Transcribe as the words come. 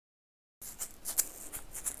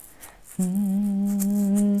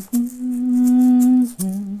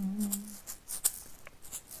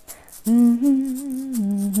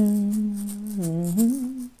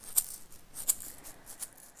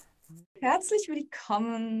Herzlich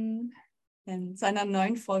willkommen zu einer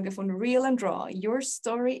neuen Folge von Real and Raw. Your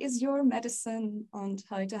story is your medicine. Und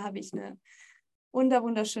heute habe ich eine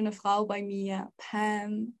wunderschöne Frau bei mir,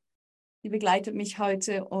 Pam. Die begleitet mich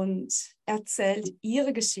heute und erzählt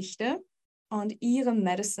ihre Geschichte und ihre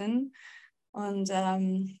Medicine. Und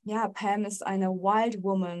Pam ist eine Wild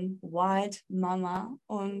Woman, Wild Mama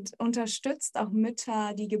und unterstützt auch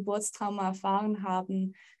Mütter, die Geburtstrauma erfahren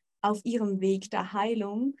haben, auf ihrem Weg der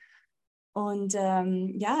Heilung. Und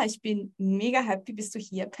ich bin mega happy, bist du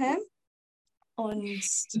hier, Pam.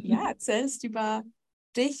 Und ja, erzählst über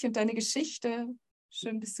dich und deine Geschichte.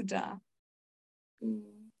 Schön bist du da.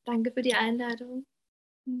 Danke für die Einladung.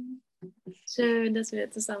 Schön, dass wir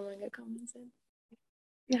zusammengekommen sind.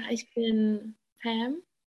 Ja, ich bin Pam,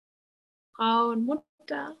 Frau und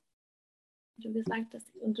Mutter. Wie gesagt, dass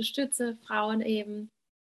ich unterstütze Frauen eben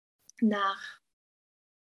nach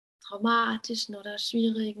traumatischen oder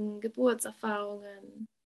schwierigen Geburtserfahrungen.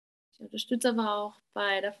 Ich unterstütze aber auch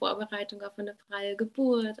bei der Vorbereitung auf eine freie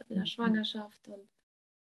Geburt, in der Schwangerschaft und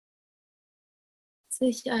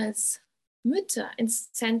sich als Mütter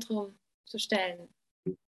ins Zentrum zu stellen.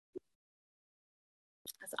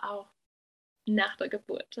 Also auch nach der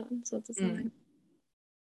Geburt sozusagen.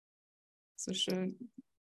 So schön.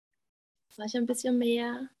 Soll ich ein bisschen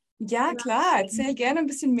mehr? Ja, klar. Erzähl gerne ein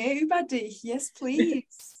bisschen mehr über dich. Yes,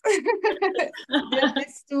 please. Wer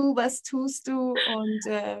bist du? Was tust du? Und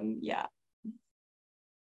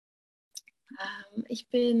Ich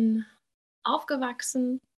bin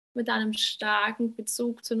aufgewachsen mit einem starken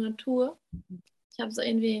Bezug zur Natur. Ich habe so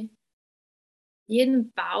irgendwie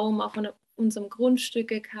jeden Baum auf unserem Grundstück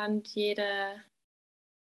gekannt, jede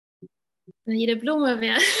Blume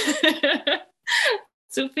wäre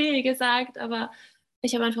zu viel gesagt, aber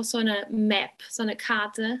ich habe einfach so eine Map, so eine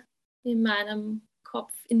Karte in meinem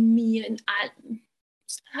Kopf, in mir, in allem.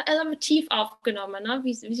 Also tief aufgenommen, ne?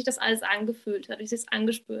 Wie sich das alles angefühlt hat, wie sich das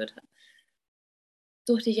angespürt hat.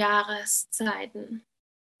 Durch die Jahreszeiten.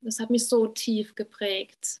 Das hat mich so tief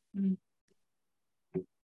geprägt.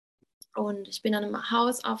 Und ich bin in einem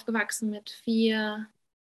Haus aufgewachsen mit 4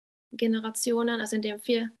 Generationen, also in dem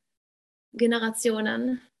 4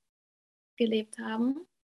 Generationen gelebt haben.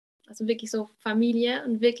 Also wirklich so Familie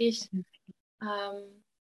und wirklich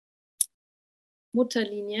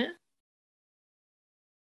Mutterlinie.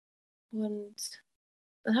 Und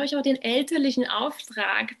dann habe ich auch den elterlichen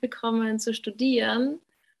Auftrag bekommen zu studieren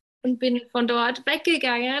und bin von dort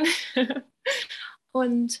weggegangen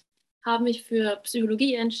und habe mich für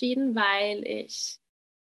Psychologie entschieden, weil ich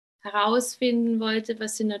herausfinden wollte,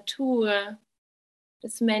 was die Natur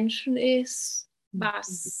des Menschen ist,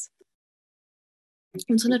 was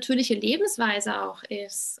unsere natürliche Lebensweise auch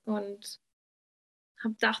ist. Und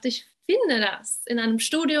habe gedacht, ich finde das in einem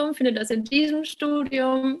Studium, finde das in diesem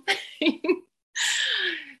Studium.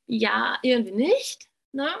 Ja, irgendwie nicht.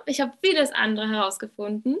 Ne? Ich habe vieles andere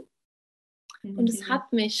herausgefunden. Und es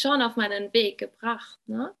hat mich schon auf meinen Weg gebracht.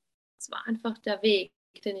 Ne? Es war einfach der Weg,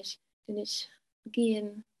 den ich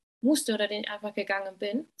gehen musste oder den ich einfach gegangen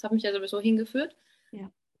bin. Das hat mich ja sowieso hingeführt.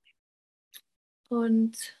 Ja.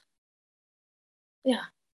 Und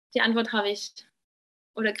ja, die Antwort habe ich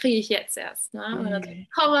oder kriege ich jetzt erst. Ne? Und dann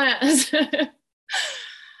komme erst.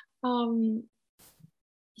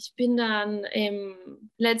 Ich bin dann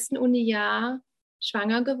im letzten Unijahr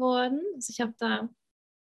schwanger geworden. Also ich habe da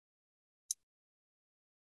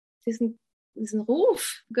diesen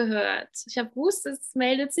Ruf gehört. Ich habe gewusst, es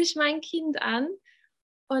meldet sich mein Kind an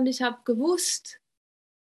und ich habe gewusst,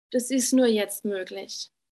 das ist nur jetzt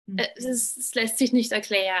möglich. Es lässt sich nicht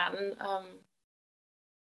erklären,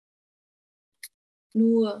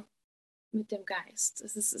 nur mit dem Geist.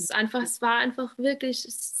 Es war einfach wirklich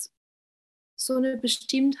so eine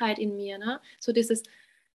Bestimmtheit in mir. Ne? So dieses,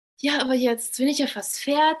 ja, aber jetzt bin ich ja fast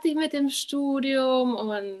fertig mit dem Studium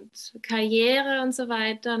und Karriere und so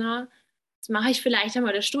weiter. Ne? Jetzt mache ich vielleicht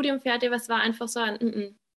einmal das Studium fertig, aber es war einfach so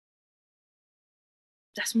ein,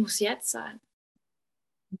 das muss jetzt sein.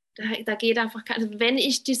 Da geht einfach, also wenn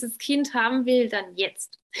ich dieses Kind haben will, dann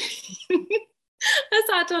jetzt. Das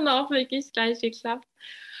hat dann auch wirklich gleich geklappt.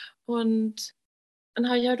 Und dann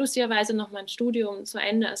habe ich ja lustigerweise noch mein Studium zu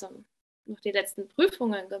Ende, also noch die letzten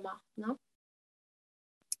Prüfungen gemacht. Ne?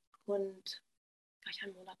 Und vielleicht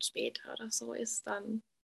einen Monat später oder so ist dann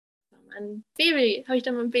habe ich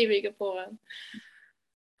dann mein Baby geboren.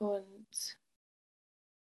 Und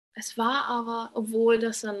es war aber, obwohl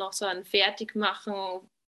das dann noch so ein Fertigmachen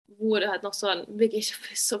wurde halt noch so wirklich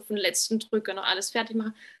bis auf den letzten Drücker noch alles fertig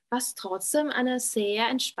machen, war es trotzdem eine sehr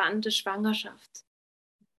entspannte Schwangerschaft,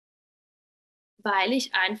 weil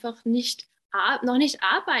ich einfach noch nicht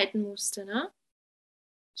arbeiten musste. Ne?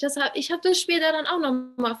 Ich hab das später dann auch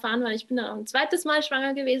noch mal erfahren, weil ich bin dann auch ein zweites Mal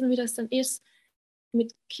schwanger gewesen, wie das dann ist,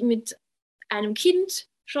 mit einem Kind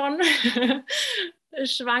schon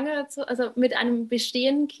schwanger zu, also mit einem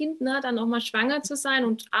bestehenden Kind, ne, dann nochmal schwanger zu sein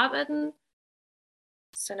und arbeiten,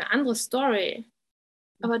 das ist eine andere Story.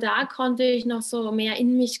 Aber da konnte ich noch so mehr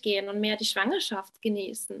in mich gehen und mehr die Schwangerschaft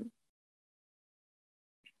genießen.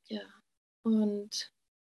 Ja. Und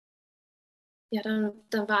ja,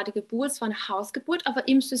 dann war die Geburt, es war eine Hausgeburt, aber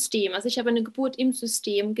im System. Also ich habe eine Geburt im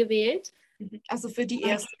System gewählt. Also für die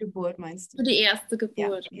erste Geburt meinst Für du? die erste Ja,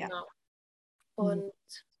 Geburt, ja. genau. Und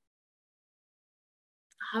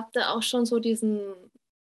habe da auch schon so also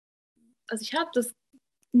ich habe das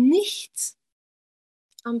nicht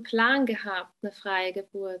am Plan gehabt, eine freie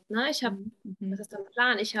Geburt. Ne? Was ist am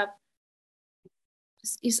Plan?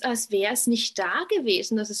 Es ist, als wäre es nicht da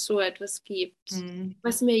gewesen, dass es so etwas gibt.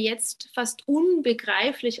 Was mir jetzt fast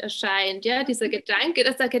unbegreiflich erscheint, ja, dieser Gedanke,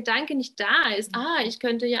 dass der Gedanke nicht da ist. Ich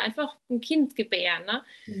könnte ja einfach ein Kind gebären.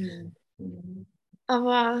 Ne?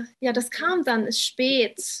 Aber ja, das kam dann, ist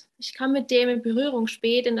spät. Ich kam mit dem in Berührung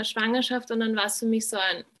spät in der Schwangerschaft und dann war es für mich so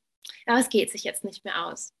ja, es geht sich jetzt nicht mehr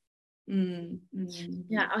aus.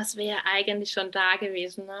 Ja, aber es wäre eigentlich schon da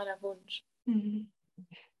gewesen, ne, der Wunsch.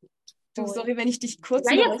 Du, sorry, wenn ich dich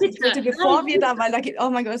kurz ja, unterbreche. Ich wollte, bevor wir da, weil da gibt, oh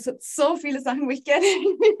mein Gott, es gibt so viele Sachen, wo ich gerne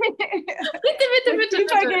bitte,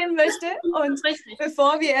 tiefer gehen möchte. Und Richtig.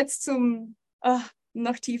 bevor wir jetzt zum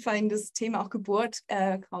noch tiefer in das Thema auch Geburt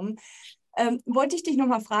kommen, wollte ich dich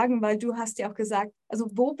nochmal fragen, weil du hast ja auch gesagt, also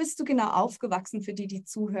wo bist du genau aufgewachsen für die, die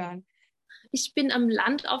zuhören? Ich bin am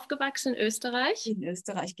Land aufgewachsen in Österreich. In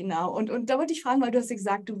Österreich, genau. Und da wollte ich fragen, weil du hast ja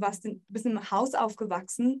gesagt, du bist in einem Haus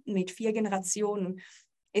aufgewachsen mit 4 Generationen.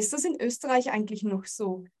 Ist das in Österreich eigentlich noch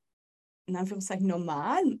so, in Anführungszeichen,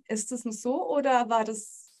 normal? Ist das noch so oder war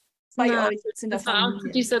das bei Nein, euch jetzt in der das war auch zu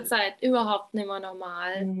Familie? dieser Zeit überhaupt nicht mehr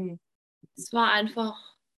normal. Es war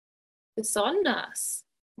einfach besonders.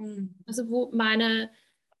 Also wo meine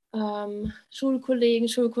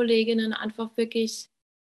Schulkolleginnen einfach wirklich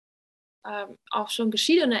auch schon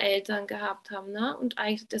geschiedene Eltern gehabt haben, ne? Und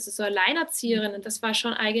eigentlich, das ist so Alleinerzieherinnen, das war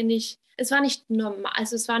schon eigentlich, es war nicht normal,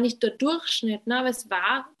 also es war nicht der Durchschnitt, ne? Aber es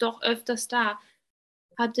war doch öfters da.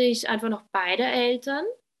 Hatte ich einfach noch beide Eltern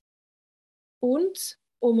und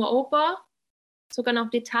Oma, Opa, sogar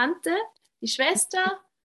noch die Tante, die Schwester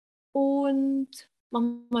und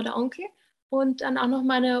Mama, der Onkel und dann auch noch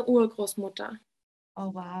meine Urgroßmutter.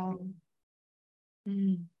 Oh, wow.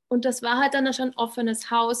 Und das war halt dann schon ein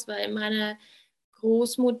offenes Haus, weil meine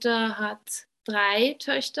Großmutter hat 3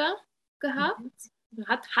 Töchter gehabt,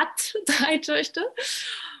 hat 3 Töchter.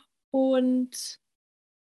 Und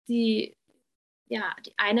die, ja,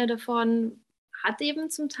 die eine davon hat eben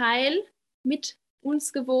zum Teil mit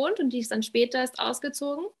uns gewohnt und die ist dann später erst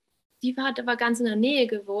ausgezogen. Die hat aber ganz in der Nähe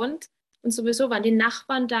gewohnt und sowieso waren die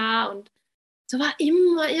Nachbarn da und so war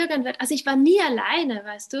immer irgendwas. Also ich war nie alleine,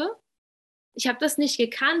 weißt du? Ich habe das nicht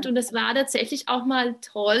gekannt und es war tatsächlich auch mal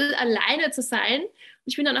toll, alleine zu sein. Und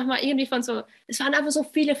ich bin dann auch mal irgendwie es waren einfach so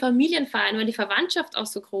viele Familienfeiern, weil die Verwandtschaft auch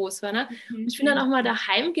so groß war. Ne? Und ich bin dann auch mal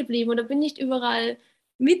daheim geblieben oder bin nicht überall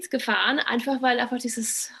mitgefahren, einfach weil einfach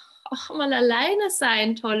dieses auch mal alleine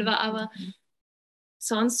sein toll war. Aber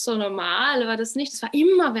sonst so normal war das nicht. Es war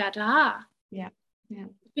immer wer da. Ja, ja.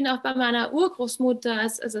 Ich bin auch bei meiner Urgroßmutter,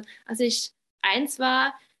 als ich 1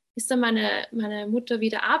 war, ist dann meine Mutter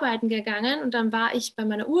wieder arbeiten gegangen und dann war ich bei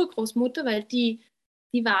meiner Urgroßmutter, weil die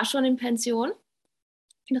war schon in Pension,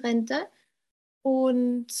 in Rente.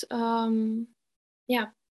 Und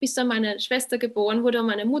ja, bis dann meine Schwester geboren wurde und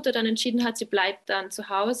meine Mutter dann entschieden hat, sie bleibt dann zu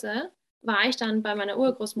Hause, war ich dann bei meiner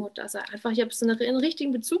Urgroßmutter. Also einfach, ich habe so einen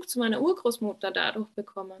richtigen Bezug zu meiner Urgroßmutter dadurch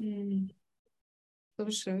bekommen.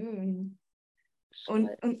 So schön. Und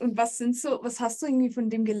was hast du irgendwie von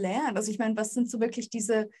dem gelernt? Also ich meine, was sind so wirklich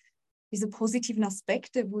diese positiven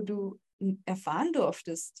Aspekte, wo du erfahren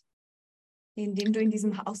durftest, indem du in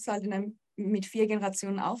diesem Haushalt mit 4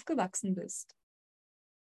 Generationen aufgewachsen bist?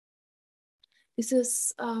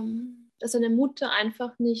 Dass eine Mutter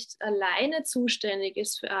einfach nicht alleine zuständig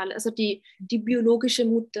ist für alle. Also die biologische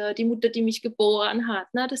Mutter, die Mutter, die mich geboren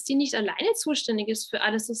hat, ne, dass die nicht alleine zuständig ist für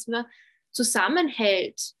alles, dass man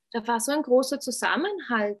zusammenhält. Da war so ein großer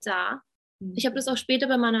Zusammenhalt da. Ich habe das auch später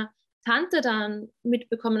bei meiner Tante dann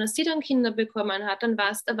mitbekommen, als sie dann Kinder bekommen hat.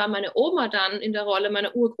 Da war meine Oma dann in der Rolle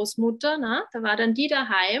meiner Urgroßmutter. Ne? Da war dann die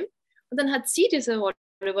daheim und dann hat sie diese Rolle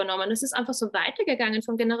übernommen. Es ist einfach so weitergegangen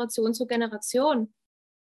von Generation zu Generation.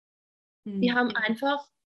 Die haben einfach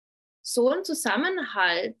so einen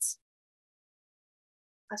Zusammenhalt,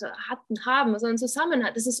 also haben so einen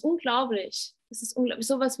Zusammenhalt. Das ist unglaublich. Das ist unglaublich.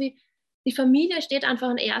 Sowas wie, die Familie steht einfach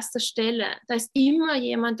an erster Stelle. Da ist immer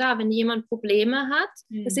jemand da, wenn jemand Probleme hat.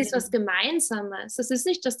 Das ist was Gemeinsames. Das ist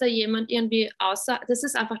nicht, dass da jemand irgendwie das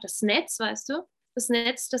ist einfach das Netz, weißt du? Das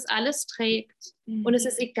Netz, das alles trägt. Und es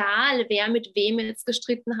ist egal, wer mit wem jetzt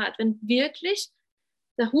gestritten hat. Wenn wirklich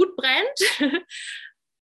der Hut brennt,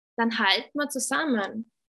 dann halten wir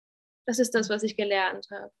zusammen. Das ist das, was ich gelernt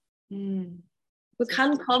habe. Da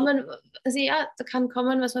kann kommen, also ja, da kann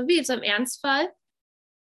kommen, was man will. So im Ernstfall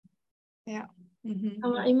Ja. kann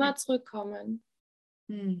man immer zurückkommen.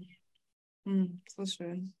 So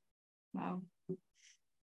schön. Wow.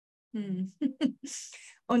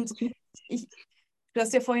 Und du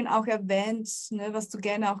hast ja vorhin auch erwähnt, ne, was du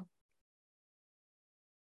gerne auch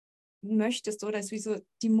möchtest, oder ist wie so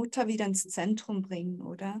die Mutter wieder ins Zentrum bringen,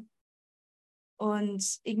 oder?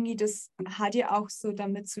 Und irgendwie das hat ja auch so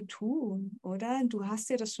damit zu tun, oder? Du hast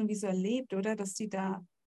ja das schon wie so erlebt, oder? Dass die da,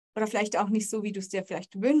 oder vielleicht auch nicht so, wie du es dir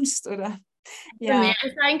vielleicht wünschst, oder? Ja. Mehr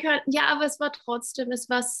sein können. Ja, aber es war trotzdem, es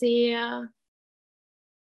war sehr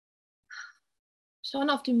schon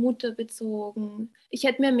auf die Mutter bezogen. Ich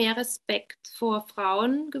hätte mir mehr Respekt vor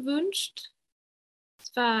Frauen gewünscht.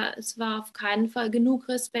 Es war auf keinen Fall genug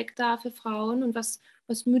Respekt da für Frauen und was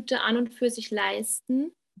Mütter an und für sich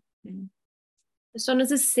leisten. Schon, es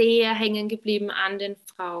ist sehr hängen geblieben an den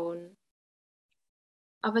Frauen.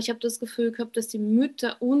 Aber ich habe das Gefühl gehabt, dass die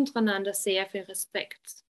Mütter untereinander sehr viel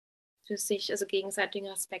Respekt für sich, also gegenseitigen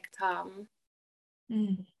Respekt haben.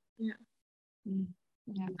 Ja.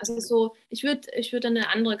 Ja. Also so, ich würd eine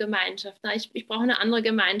andere Gemeinschaft. Ne? Ich brauche eine andere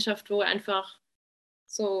Gemeinschaft, wo einfach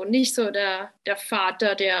so nicht so der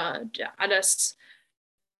Vater, der alles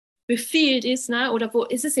befiehlt ist, ne? Oder wo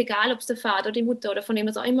ist es egal, ob es der Vater, die Mutter oder von dem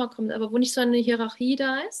das auch immer kommt, aber wo nicht so eine Hierarchie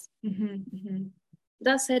da ist.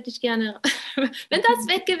 Das hätte ich gerne. Wenn das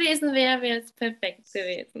weg gewesen wäre, wäre es perfekt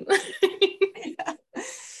gewesen. Ja.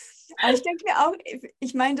 Aber ich denke mir auch,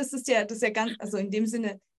 ich meine, das ist ja ganz, also in dem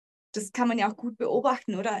Sinne, das kann man ja auch gut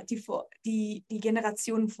beobachten, oder? Die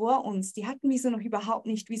Generationen vor uns, die hatten wie so noch überhaupt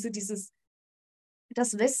nicht, wie so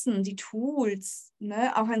das Wissen, die Tools,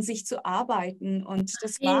 ne, auch an sich zu arbeiten. Und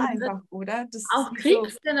das war einfach, oder? Das Auch ist so,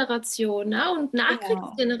 Kriegsgeneration, ne? Und genau.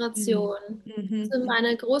 Nachkriegsgeneration. Also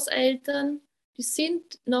meine Großeltern, die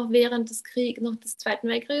sind noch während noch des Zweiten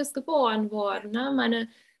Weltkrieges geboren worden. Ne? Meine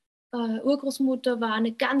Urgroßmutter war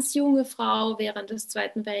eine ganz junge Frau während des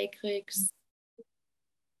Zweiten Weltkriegs.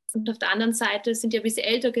 Und auf der anderen Seite sind die ein bisschen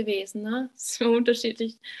älter gewesen. Ne? So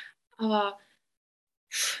unterschiedlich. Aber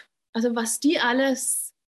also was die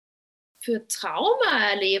alles für Trauma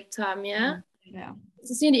erlebt haben, ja. Ja.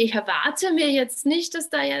 Ich erwarte mir jetzt nicht, dass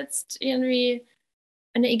da jetzt irgendwie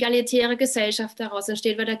eine egalitäre Gesellschaft daraus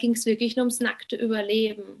entsteht, weil da ging es wirklich nur ums nackte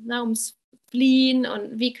Überleben, ne, ums Fliehen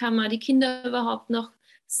und wie kann man die Kinder überhaupt noch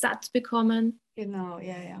satt bekommen. Genau,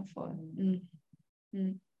 ja, voll.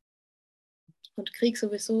 Und Krieg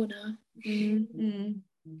sowieso, ne?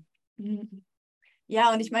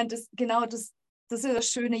 Ja, und ich meine, das ist ja das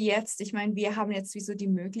Schöne jetzt. Ich meine, wir haben jetzt wie so die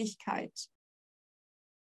Möglichkeit.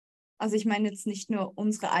 Also ich meine jetzt nicht nur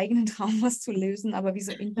unsere eigenen Traumas zu lösen, aber wie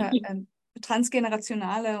so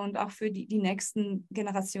transgenerationale und auch für die nächsten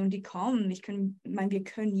Generationen, die kommen. Ich meine, wir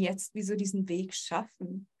können jetzt wie so diesen Weg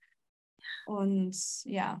schaffen. Und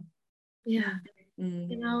ja. Ja,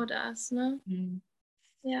 genau das, ne?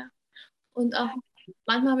 Ja. Und auch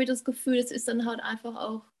manchmal habe ich das Gefühl, es ist dann halt einfach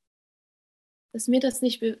auch, dass mir das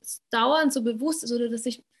nicht dauernd so bewusst ist oder dass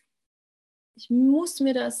ich muss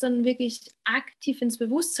mir das dann wirklich aktiv ins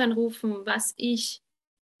Bewusstsein rufen, was ich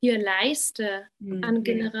hier leiste an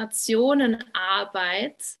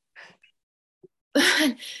Generationenarbeit.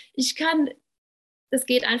 Das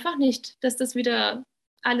geht einfach nicht, dass das wieder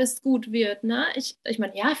alles gut wird. Ne? Ich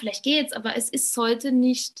meine, ja, vielleicht geht's, aber sollte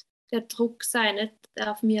nicht der Druck sein,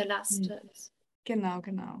 der auf mir lastet. Genau.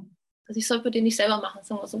 Also ich sollte den nicht selber machen,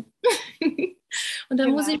 sagen wir so. Und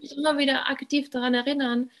dann muss ich mich immer wieder aktiv daran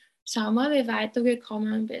erinnern, schau mal, wie weit du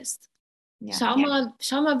gekommen bist. Ja. Schau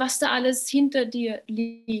mal, was da alles hinter dir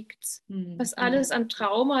liegt, was alles an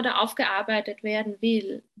Trauma da aufgearbeitet werden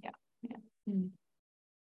will. Ja.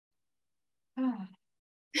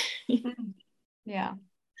 Ja.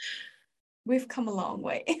 We've come a long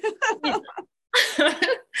way.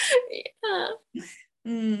 Ja.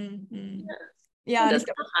 Ja, und das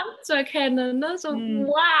auch anzuerkennen, ne? So,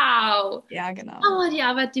 wow! Ja, genau. Aber die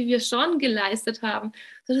Arbeit, die wir schon geleistet haben,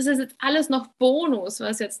 so, das ist jetzt alles noch Bonus,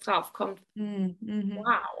 was jetzt draufkommt.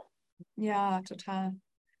 Wow. Ja, total.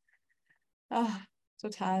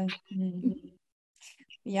 Total.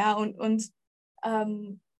 Ja, und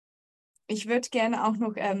ich würde gerne auch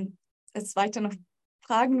noch jetzt weiter noch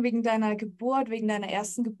fragen wegen deiner Geburt, wegen deiner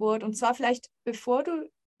ersten Geburt. Und zwar vielleicht, bevor du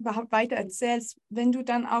überhaupt weiter erzählst, wenn du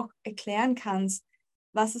dann auch erklären kannst,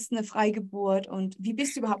 was ist eine Freigeburt und wie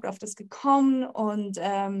bist du überhaupt auf das gekommen und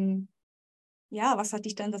ja, was hat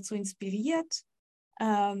dich dann dazu inspiriert?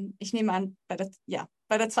 Ich nehme an, bei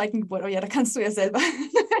der zweiten Geburt, oh ja, da kannst du ja selber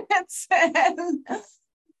erzählen.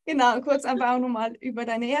 Genau, kurz einfach auch nochmal über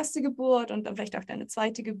deine erste Geburt und dann vielleicht auch deine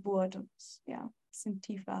zweite Geburt und ja, ein bisschen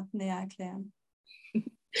tiefer, näher erklären.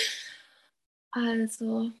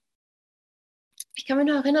 Also, ich kann mich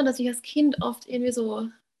noch erinnern, dass ich als Kind oft irgendwie so,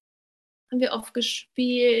 haben wir oft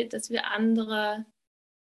gespielt, dass wir andere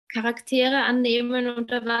Charaktere annehmen und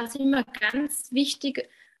da war es immer ganz wichtig,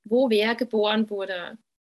 wo wer geboren wurde.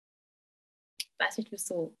 Ich weiß nicht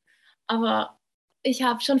wieso. Aber ich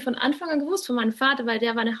habe schon von Anfang an gewusst von meinem Vater, weil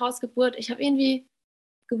der war eine Hausgeburt. Ich habe irgendwie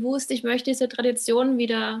gewusst, ich möchte diese Tradition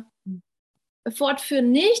wieder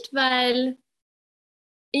fortführen. Nicht, weil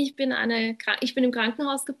ich bin im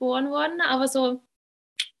Krankenhaus geboren worden, aber so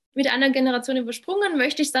mit einer Generation übersprungen,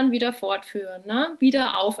 möchte ich es dann wieder fortführen, ne?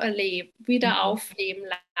 Wieder auferleben, wieder aufleben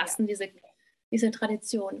lassen, Ja. diese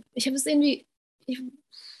Tradition. Ich habe es irgendwie,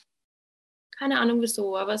 keine Ahnung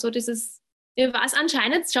wieso, aber so mir war es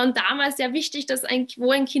anscheinend schon damals sehr wichtig, dass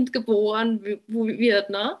wo ein Kind geboren wird,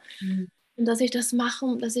 ne? Mhm. Und dass ich das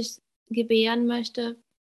mache, dass ich gebären möchte,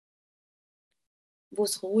 wo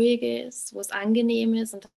es ruhig ist, wo es angenehm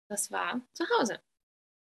ist und das war zu Hause.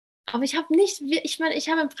 Aber ich habe nicht, ich meine, ich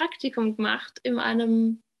habe ein Praktikum gemacht in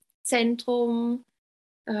einem Zentrum,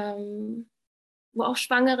 ähm, wo auch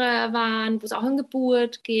Schwangere waren, wo es auch um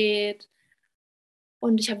Geburt geht.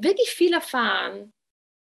 Und ich habe wirklich viel erfahren.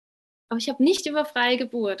 Aber ich habe nicht über freie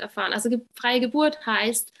Geburt erfahren. Also freie Geburt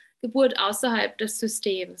heißt Geburt außerhalb des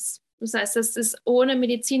Systems. Das heißt, das ist ohne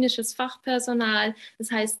medizinisches Fachpersonal.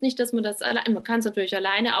 Das heißt nicht, dass man das alleine, man kann es natürlich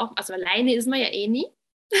alleine auch, also alleine ist man ja eh nie.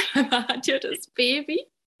 Man hat ja das Baby.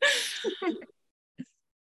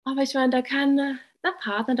 Aber ich meine, da kann der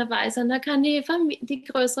Partner dabei sein, da kann die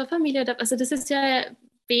größere Familie dabei sein. Also das ist ja,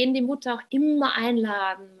 wen die Mutter auch immer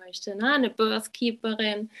einladen möchte, ne? Eine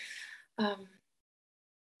Birthkeeperin. Ähm,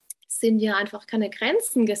 sind ja einfach keine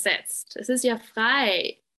Grenzen gesetzt. Es ist ja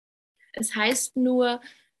frei. Es heißt nur,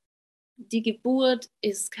 die Geburt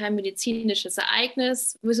ist kein medizinisches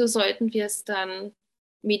Ereignis. Wieso sollten wir es dann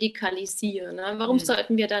medikalisieren? Ne? Warum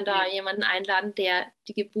sollten wir dann da jemanden einladen, der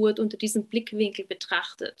die Geburt unter diesem Blickwinkel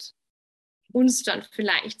betrachtet? Uns dann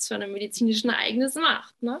vielleicht zu einem medizinischen Ereignis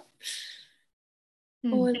macht. Ne?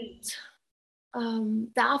 Und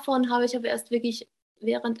davon habe ich aber erst wirklich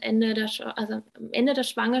am Ende der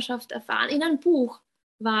Schwangerschaft erfahren. In einem Buch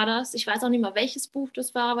war das. Ich weiß auch nicht mehr, welches Buch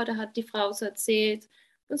das war, aber da hat die Frau so erzählt.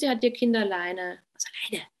 Und sie hat ihr Kind alleine. Also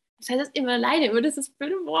alleine. Das heißt das immer alleine, immer dieses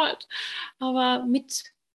blöde Wort. Aber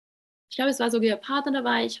ich glaube, es war sogar ihr Partner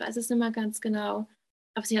dabei, ich weiß es nicht mehr ganz genau.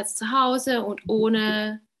 Aber sie hat es zu Hause und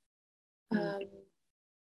ohne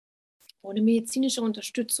medizinische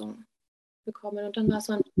Unterstützung bekommen. Und dann war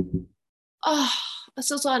so ein, oh,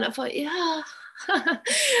 so eine, ja,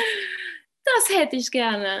 das hätte ich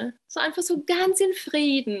gerne. So einfach so ganz in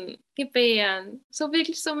Frieden gebären. So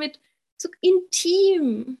wirklich so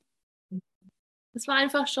intim. Das war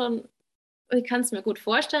einfach schon, ich kann es mir gut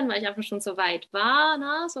vorstellen, weil ich einfach schon so weit war,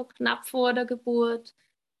 ne? So knapp vor der Geburt.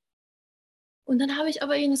 Und dann habe ich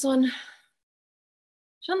aber irgendwie schon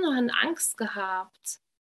noch eine Angst gehabt.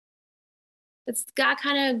 Jetzt gar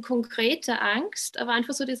keine konkrete Angst, aber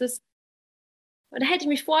einfach so da hätte ich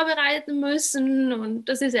mich vorbereiten müssen und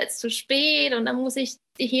das ist jetzt zu spät und dann muss ich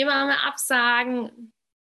die Hebamme absagen.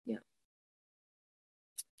 Ja,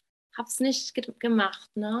 hab's nicht gemacht,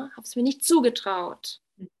 ne? Hab's mir nicht zugetraut.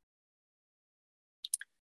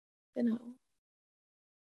 Genau.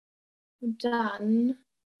 Und dann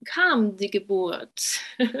kam die Geburt.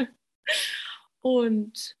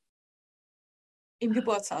 Und Im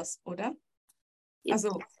Geburtshaus, oder? Also,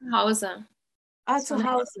 zu Hause. Das war zu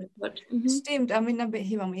eine Hause. Geburt. Stimmt, mit einer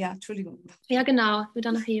Hebamme. Ja, Entschuldigung. Ja, genau, mit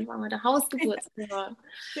einer Hebamme, der Hausgeburt.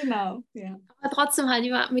 Genau, ja. Aber trotzdem halt,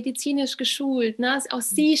 die war medizinisch geschult. Ne? Auch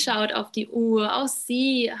sie schaut auf die Uhr, auch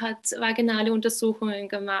sie hat vaginale Untersuchungen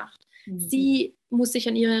gemacht. Sie muss sich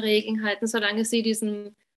an ihre Regeln halten, solange sie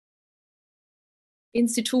diesem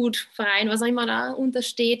Institut, Verein, was auch immer da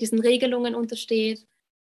untersteht, diesen Regelungen untersteht.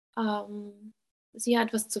 Sie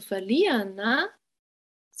hat was zu verlieren. Ne?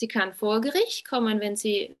 Sie kann vor Gericht kommen, wenn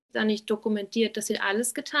sie da nicht dokumentiert, dass sie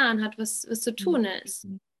alles getan hat, was zu tun ist.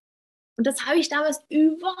 Und das habe ich damals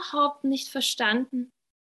überhaupt nicht verstanden.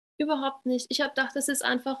 Überhaupt nicht. Ich habe gedacht, das ist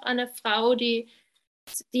einfach eine Frau, die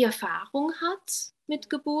die Erfahrung hat mit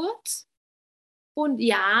Geburt. Und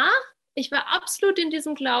ja, ich war absolut in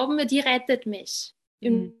diesem Glauben, die rettet mich.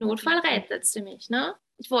 Im Notfall rettet sie mich. Ne?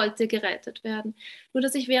 Ich wollte gerettet werden. Nur,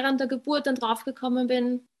 dass ich während der Geburt dann draufgekommen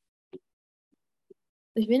bin,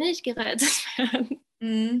 ich will nicht gerettet werden.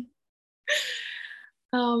 Mhm.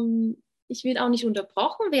 Ich will auch nicht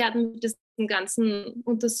unterbrochen werden mit diesen ganzen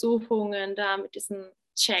Untersuchungen da, mit diesen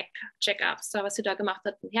Check-ups, da, was sie da gemacht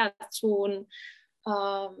hat, mit Herzton,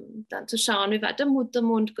 dann zu schauen, wie weit der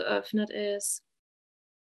Muttermund geöffnet ist.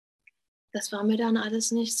 Das war mir dann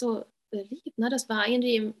alles nicht so lieb. Ne? Das war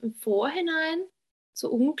irgendwie im Vorhinein so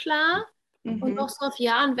unklar. Und noch so auf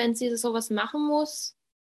Jahren, wenn sie sowas machen muss,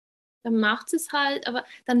 dann macht sie es halt. Aber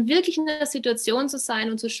dann wirklich in der Situation zu sein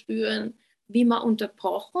und zu spüren, wie man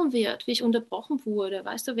unterbrochen wird, wie ich unterbrochen wurde,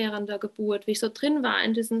 weißt du, während der Geburt, wie ich so drin war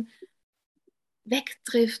in diesen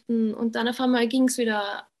Wegdriften und dann auf einmal ging es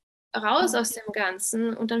wieder raus aus dem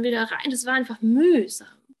Ganzen und dann wieder rein. Das war einfach mühsam.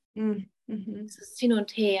 Dieses Hin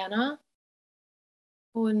und Her, ne?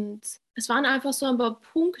 Und es waren einfach so ein paar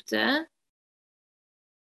Punkte,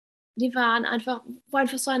 die waren einfach, wo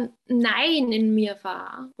einfach so ein Nein in mir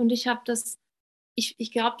war. Und ich habe das,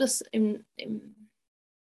 ich glaube, dass im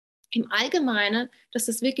Allgemeinen, dass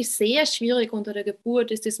das wirklich sehr schwierig unter der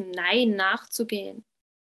Geburt ist, diesem Nein nachzugehen,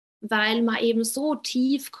 weil man eben so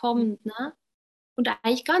tief kommt, ne? Und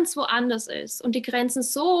eigentlich ganz woanders ist und die Grenzen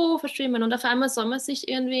so verschwimmen und auf einmal soll man sich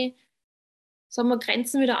irgendwie, soll man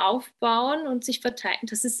Grenzen wieder aufbauen und sich verteilen.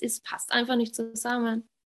 Das ist passt einfach nicht zusammen.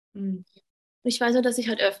 Ich weiß nur, dass ich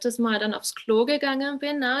halt öfters mal dann aufs Klo gegangen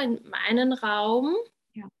bin, ne, in meinen Raum,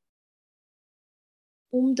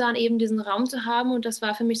 um dann eben diesen Raum zu haben. Und das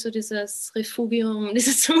war für mich so dieses Refugium,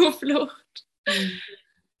 diese Zuflucht.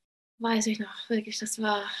 Weiß ich noch, wirklich, das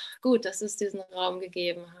war gut, dass es diesen Raum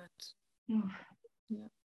gegeben hat. Ja.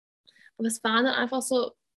 Aber es war dann einfach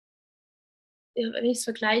so, wenn ich es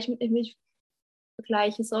vergleiche, mich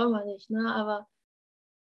vergleichen soll man nicht, ne? Aber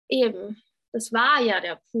eben, das war ja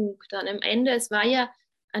der Punkt dann am Ende. Es war ja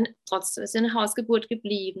trotzdem, es ist ja eine Hausgeburt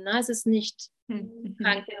geblieben. Ne? Es ist nicht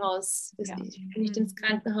Krankenhaus, ich bin nicht ins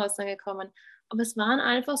Krankenhaus angekommen. Aber es waren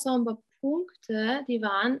einfach so ein paar Punkte, die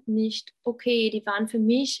waren nicht okay, die waren für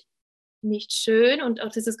mich nicht schön und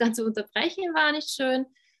auch dieses ganze Unterbrechen war nicht schön.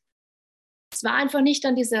 Es war einfach nicht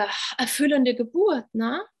dann diese erfüllende Geburt,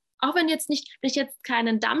 ne? Auch wenn ich jetzt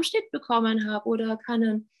keinen Dammschnitt bekommen habe oder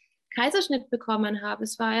keinen Kaiserschnitt bekommen habe,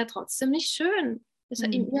 es war ja trotzdem nicht schön.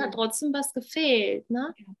 Mir hat trotzdem was gefehlt,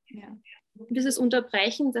 ne? Und dieses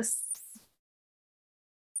Unterbrechen, das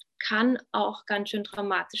kann auch ganz schön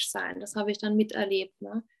dramatisch sein. Das habe ich dann miterlebt,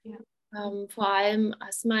 ne? Vor allem,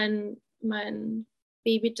 als mein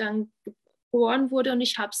Baby dann geboren wurde und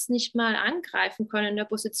ich habe es nicht mal angreifen können in der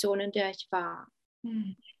Position, in der ich war.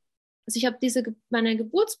 Also ich habe meine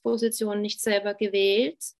Geburtsposition nicht selber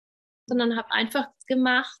gewählt, sondern habe einfach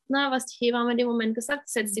gemacht, ne, was die Hebamme in dem Moment gesagt hat,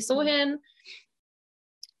 setz dich so hin.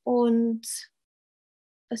 Und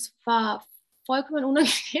es war vollkommen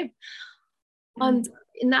unangenehm. Und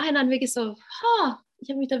im Nachhinein wirklich so, ich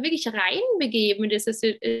habe mich da wirklich reinbegeben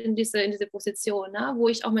in diese Position, ne, wo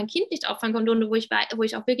ich auch mein Kind nicht auffangen konnte und wo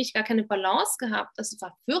ich auch wirklich gar keine Balance gehabt. Das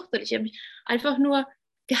war fürchterlich. Ich habe mich einfach nur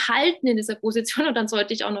gehalten in dieser Position und dann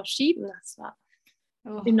sollte ich auch noch schieben. Das war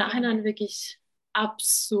im Nachhinein wirklich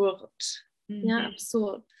absurd. Ja,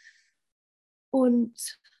 absurd. Und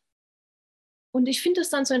ich finde das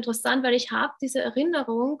dann so interessant, weil ich habe diese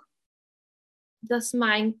Erinnerung, dass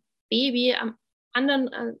mein Baby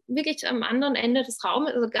wirklich am anderen Ende des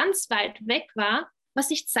Raumes, also ganz weit weg war, was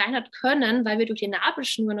nicht sein hat können, weil wir durch die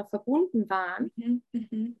Nabelschnur noch verbunden waren.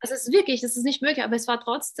 Also es ist wirklich, das ist nicht möglich, aber es war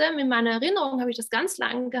trotzdem, in meiner Erinnerung habe ich das ganz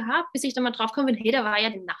lange gehabt, bis ich dann mal drauf komme, hey, da war ja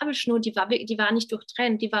die Nabelschnur, die war nicht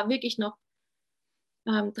durchtrennt, die war wirklich noch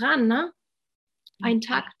dran, ne?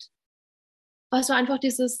 Intakt. Also einfach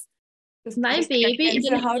mein Baby.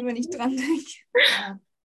 Gänsehaut, wenn ich dran denke.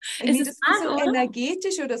 Es ist so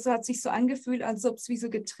energetisch oder so hat sich so angefühlt, als ob es wie so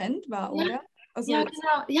getrennt war, oder? Also, ja,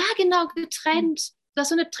 genau, getrennt. Da ist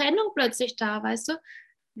so eine Trennung plötzlich da, weißt du?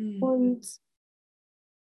 Und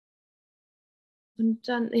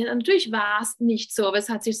dann, ja, natürlich war es nicht so, aber es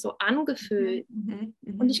hat sich so angefühlt.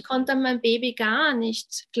 Und ich konnte dann mein Baby gar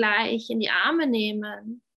nicht gleich in die Arme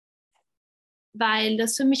nehmen, weil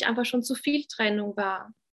das für mich einfach schon zu viel Trennung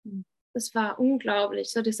war. Das war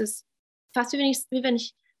unglaublich. So dieses, fast wie wenn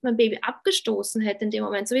ich mein Baby abgestoßen hätte in dem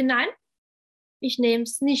Moment. So wie, nein, ich nehme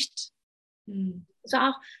es nicht. So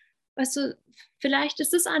auch, weißt du, vielleicht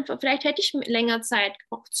ist es einfach, vielleicht hätte ich länger Zeit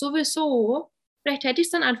gebraucht, sowieso. Vielleicht hätte ich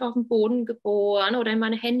es dann einfach auf dem Boden geboren oder in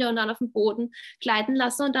meine Hände und dann auf dem Boden gleiten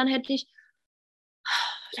lassen und dann hätte ich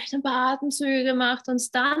vielleicht ein paar Atemzüge gemacht und es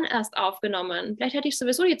dann erst aufgenommen. Vielleicht hätte ich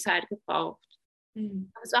sowieso die Zeit gebraucht.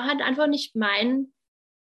 Aber es war halt einfach nicht mein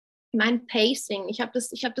Pacing. Ich hab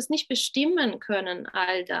das nicht bestimmen können,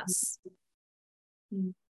 all das.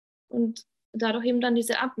 Und dadurch eben dann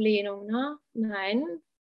diese Ablehnung. Ne? Nein,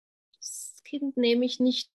 das Kind nehme ich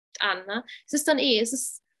nicht an. Ne? Es ist dann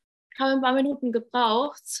habe ein paar Minuten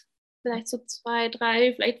gebraucht, vielleicht so 2,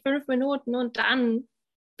 3, vielleicht 5 Minuten und dann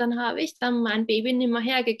habe ich dann mein Baby nicht mehr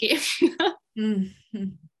hergegeben.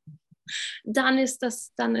 Dann ist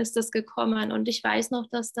das gekommen und ich weiß noch,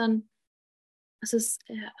 dass dann,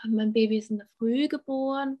 mein Baby ist in der Früh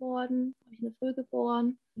geboren worden,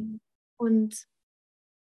 und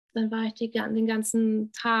dann war ich den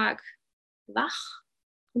ganzen Tag wach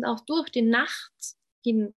und auch durch die Nacht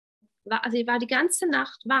hin, also ich war die ganze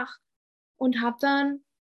Nacht wach und habe dann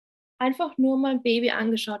einfach nur mein Baby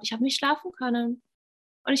angeschaut. Ich habe nicht schlafen können.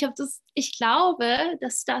 Und ich glaube,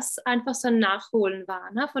 dass das einfach so ein Nachholen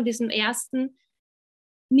war, ne? Von diesem ersten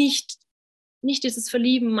nicht, nicht dieses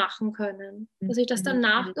Verlieben machen können. Dass ich das dann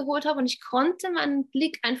nachgeholt habe und ich konnte meinen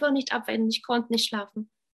Blick einfach nicht abwenden. Ich konnte nicht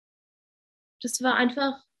schlafen. Das war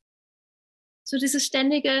einfach so dieses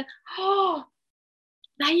ständige, oh,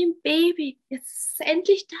 mein Baby, jetzt ist es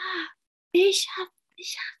endlich da. Ich hab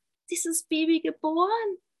dieses Baby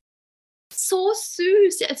geboren. So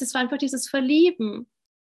süß. Also es war einfach dieses Verlieben.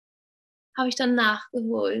 Habe ich dann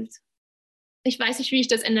nachgeholt. Ich weiß nicht, wie ich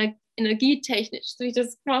das energietechnisch, wie ich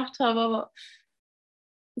das gemacht habe, aber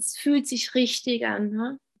es fühlt sich richtig an.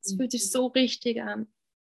 Ne? Es fühlt sich so richtig an.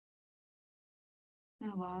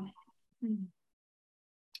 Aber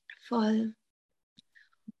Voll.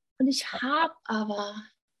 Und ich habe aber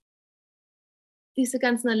diese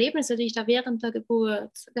ganzen Erlebnisse, die ich da während der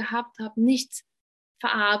Geburt gehabt habe, nicht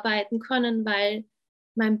verarbeiten können, weil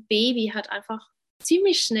mein Baby hat einfach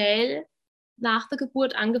ziemlich schnell nach der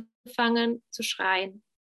Geburt angefangen zu schreien.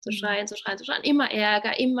 Zu schreien. Immer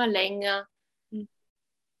Ärger, immer länger.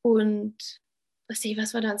 Und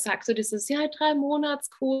was man dann sagt, so dieses, ja, 3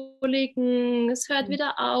 Monatskoliken, es hört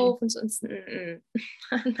wieder auf und sonst, nein,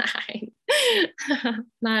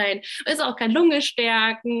 nein, es ist auch kein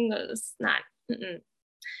Lungenstärken, nein.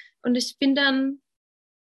 Und ich bin dann,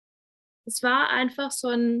 es war einfach so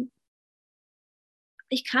ein,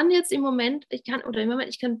 ich kann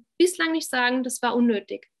bislang nicht sagen, das war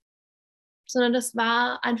unnötig, sondern das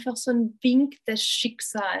war einfach so ein Wink des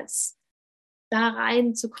Schicksals, da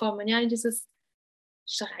reinzukommen, ja, in dieses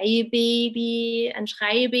ein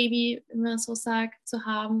Schreibaby, wie man so sagt, zu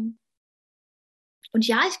haben. Und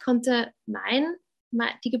ja, ich konnte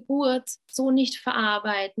die Geburt so nicht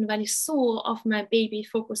verarbeiten, weil ich so auf mein Baby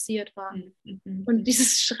fokussiert war. Und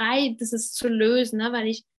dieses Schrei, das ist zu lösen, ne, weil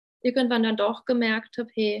ich irgendwann dann doch gemerkt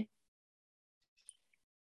habe, hey,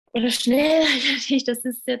 oder schnell, das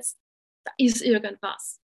ist jetzt, da ist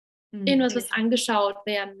irgendwas. Irgendwas, was angeschaut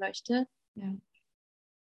werden möchte. Ja.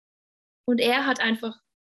 Und er hat einfach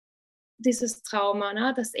dieses Trauma,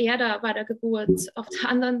 ne, dass er da bei der Geburt auf der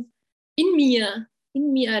anderen in mir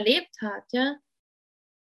erlebt hat, ja,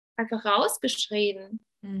 einfach rausgeschrien.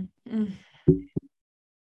 Und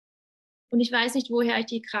ich weiß nicht, woher ich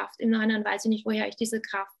die Kraft, im Nachhinein weiß ich nicht, woher ich diese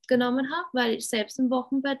Kraft genommen habe, weil ich selbst im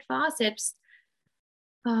Wochenbett war, selbst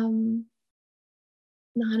nach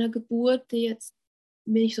einer Geburt, die jetzt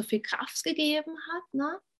mir nicht so viel Kraft gegeben hat,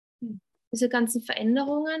 ne? Diese ganzen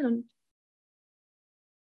Veränderungen, und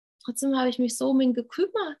trotzdem habe ich mich so um ihn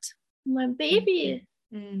gekümmert, um mein Baby.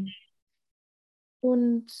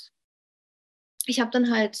 Und ich habe dann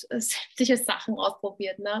halt sämtliche Sachen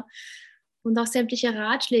ausprobiert, ne? Und auch sämtliche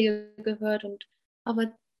Ratschläge gehört,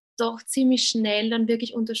 aber doch ziemlich schnell dann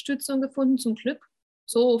wirklich Unterstützung gefunden, zum Glück.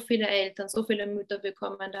 So viele Eltern, so viele Mütter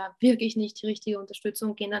bekommen da wirklich nicht die richtige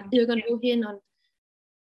Unterstützung, gehen dann irgendwo hin und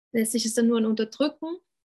letztlich ist dann nur ein Unterdrücken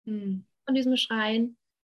von diesem Schreien.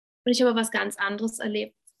 Und ich habe was ganz anderes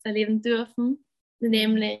erleben dürfen,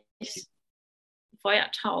 nämlich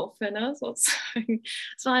Feuertaufe, ne, sozusagen.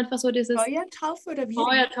 Es war einfach so dieses Feuertaufe oder wie?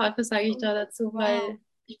 Feuertaufe, sage ich da dazu, weil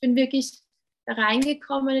ich bin wirklich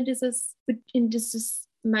reingekommen in dieses,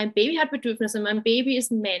 mein Baby hat Bedürfnisse, mein Baby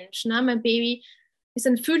ist ein Mensch, ne? Mein Baby ist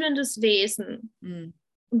ein fühlendes Wesen. Und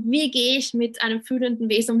wie gehe ich mit einem fühlenden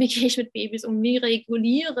Wesen um, wie gehe ich mit Babys um, wie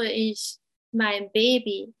reguliere ich mein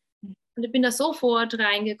Baby? Und ich bin da sofort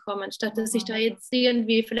reingekommen, statt dass ich da jetzt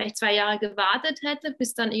irgendwie vielleicht 2 Jahre gewartet hätte,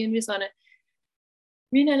 bis dann irgendwie so eine,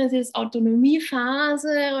 wie nennen sie es,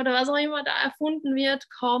 Autonomiephase oder was auch immer da erfunden wird,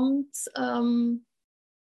 kommt.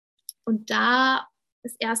 Und da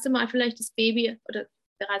das erste Mal vielleicht das Baby oder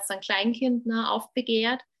bereits ein Kleinkind, ne,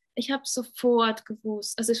 aufbegehrt. Ich habe sofort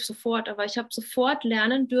gewusst, aber ich habe sofort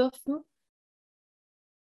lernen dürfen,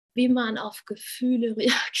 wie man auf Gefühle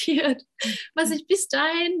reagiert, was ich bis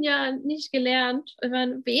dahin ja nicht gelernt,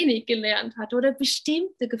 wenig gelernt hatte oder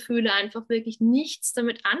bestimmte Gefühle einfach wirklich nichts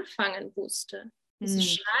damit anfangen wusste.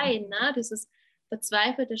 Dieses Schreien, ne? Dieses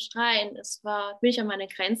verzweifelte Schreien, bin ich an meine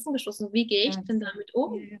Grenzen gestoßen. Wie gehe ich denn damit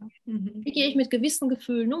um? Ja, ja. Wie gehe ich mit gewissen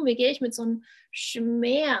Gefühlen um? Wie gehe ich mit so einem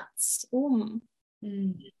Schmerz um?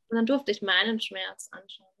 Und dann durfte ich meinen Schmerz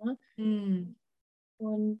anschauen. Ne?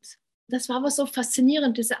 Und das war aber so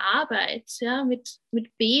faszinierend, diese Arbeit, ja, mit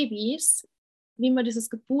Babys, wie man dieses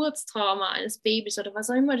Geburtstrauma eines Babys oder was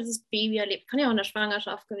auch immer dieses Baby erlebt, kann ja auch in der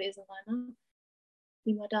Schwangerschaft gewesen sein, ne?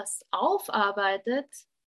 Wie man das aufarbeitet,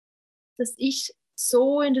 dass ich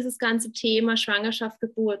so in dieses ganze Thema Schwangerschaft,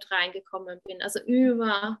 Geburt reingekommen bin, also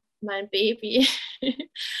über mein Baby,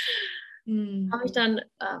 habe ich dann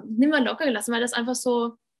nicht mehr locker gelassen, weil das einfach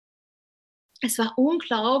so, es war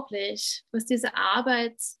unglaublich, was diese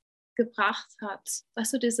Arbeit gebracht hat.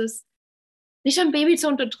 Weißt du, dieses, nicht ein Baby zu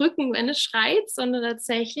unterdrücken, wenn es schreit, sondern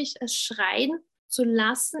tatsächlich es schreien zu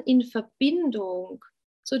lassen in Verbindung.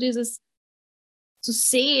 So dieses zu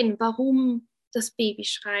sehen, warum das Baby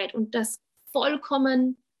schreit und das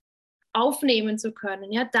vollkommen aufnehmen zu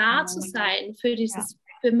können, ja, da zu sein für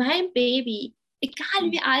für mein Baby,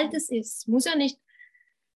 egal wie alt es ist, muss ja nicht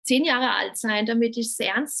 10 Jahre alt sein, damit ich es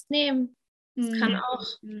ernst nehme. Es kann auch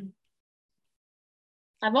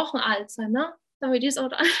 3 Wochen alt sein, ne? Damit ich es auch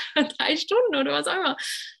 3 Stunden oder was auch immer,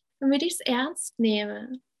 damit ich es ernst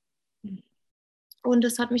nehme. Und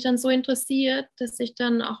das hat mich dann so interessiert, dass ich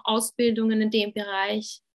dann auch Ausbildungen in dem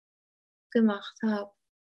Bereich gemacht habe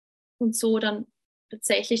und so dann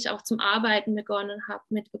tatsächlich auch zum Arbeiten begonnen habe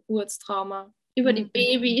mit Geburtstrauma über die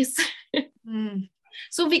Babys.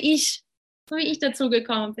 So wie ich dazu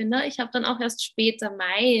gekommen bin. Ne? Ich habe dann auch erst später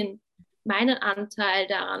meinen Anteil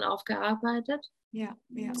daran aufgearbeitet. Ja.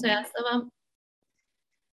 Zuerst aber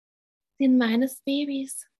den meines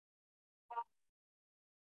Babys.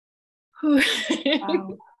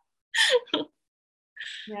 Wow.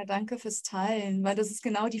 Ja, danke fürs Teilen, weil das ist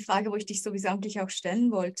genau die Frage, wo ich dich sowieso eigentlich auch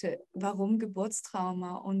stellen wollte. Warum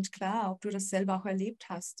Geburtstrauma? Und klar, ob du das selber auch erlebt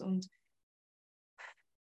hast. Und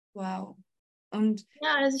wow. Und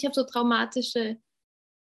ja, also ich habe so traumatische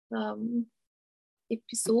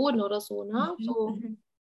Episoden oder so, ne? So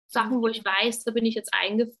Sachen, wo ich weiß, da bin ich jetzt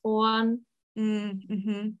eingefroren.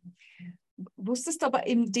 Wusstest du aber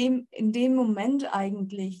in dem Moment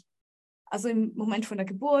eigentlich, also im Moment von der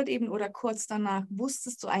Geburt eben oder kurz danach,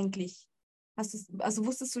 wusstest du eigentlich,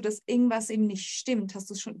 wusstest du, dass irgendwas eben nicht stimmt?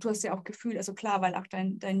 Du hast ja auch Gefühl, also klar, weil auch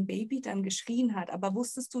dein Baby dann geschrien hat, aber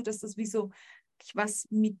wusstest du, dass das wie so was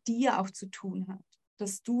mit dir auch zu tun hat,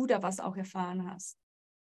 dass du da was auch erfahren hast?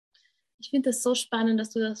 Ich finde das so spannend, dass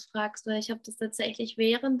du das fragst, weil ich habe das tatsächlich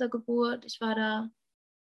während der Geburt, ich war da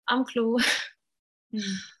am Klo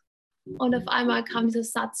und auf einmal kam dieser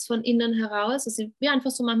Satz von innen heraus, also wie einfach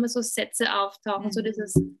so manchmal so Sätze auftauchen, so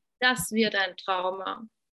dieses, das wird ein Trauma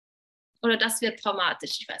oder das wird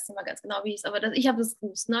traumatisch, ich weiß nicht mal ganz genau, wie es ist, aber ich habe das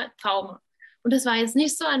gewusst, ne? Trauma. Und das war jetzt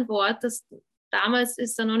nicht so ein Wort, das damals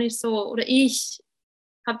ist da noch nicht so, oder ich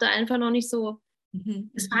habe da einfach noch nicht so,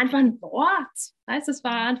 es war einfach ein Wort, weißt, es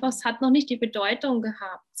war einfach, es hat noch nicht die Bedeutung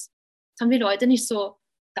gehabt. Das haben die Leute nicht so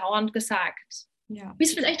dauernd gesagt. Ja. Wie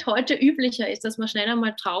es vielleicht heute üblicher ist, dass man schneller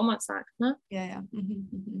mal Trauma sagt. Ne? Ja.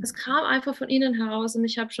 Das kam einfach von innen heraus und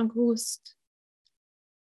ich habe schon gewusst,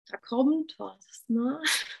 da kommt was. Ne?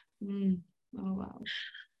 Oh, wow.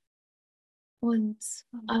 Und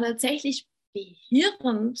tatsächlich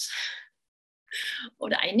behirrend,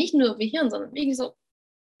 oder eigentlich nicht nur behirrend, sondern wirklich so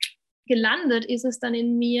gelandet ist es dann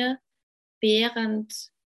in mir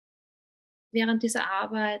während dieser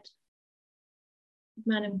Arbeit mit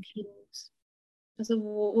meinem Kind. Also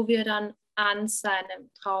wo wir dann an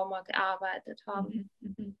seinem Trauma gearbeitet haben.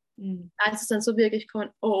 Als es dann so wirklich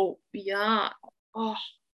kommt, oh ja, oh,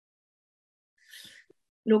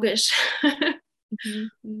 logisch.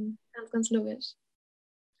 Ganz, ganz logisch.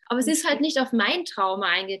 Aber es ist halt nicht auf mein Trauma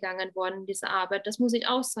eingegangen worden, diese Arbeit, das muss ich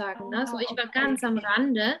auch sagen. Ne? So, ich war ganz am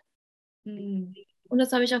Rande. Und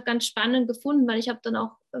das habe ich auch ganz spannend gefunden, weil ich habe dann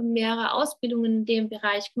auch mehrere Ausbildungen in dem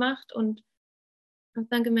Bereich gemacht und habe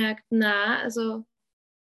dann gemerkt, also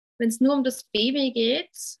wenn es nur um das Baby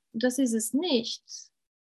geht, das ist es nicht.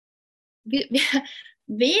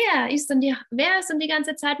 Wer ist denn die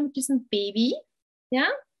ganze Zeit mit diesem Baby, ja,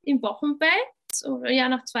 im Wochenbett oder ja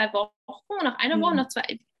nach 2 Wochen, nach einer Woche, nach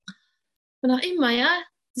 2, und auch immer, ja,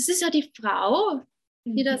 das ist ja die Frau,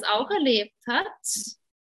 die das auch erlebt hat,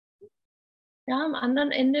 ja, am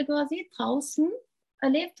anderen Ende quasi draußen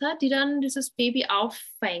erlebt hat, die dann dieses Baby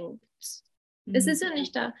auffängt. Es ist ja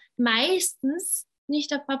nicht da. Meistens nicht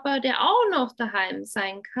der Papa, der auch noch daheim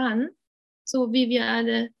sein kann, so wie wir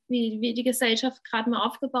alle, wie die Gesellschaft gerade mal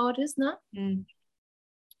aufgebaut ist, ne? Mhm.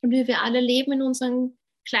 Und wie wir alle leben in unseren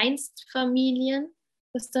Kleinstfamilien,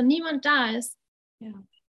 dass da niemand da ist. Ja.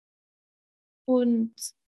 Und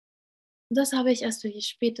das habe ich erst wirklich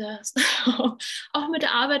später, auch mit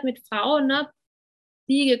der Arbeit mit Frauen, ne,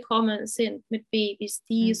 die gekommen sind mit Babys,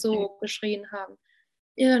 die so geschrien haben.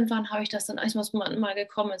 Irgendwann habe ich das dann als mal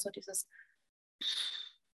gekommen, so dieses,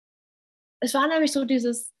 es war nämlich so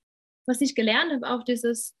dieses, was ich gelernt habe, auch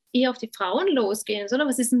dieses eher auf die Frauen losgehen, sondern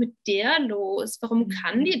was ist denn mit der los? Warum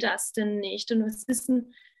kann die das denn nicht? Und was ist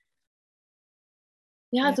denn,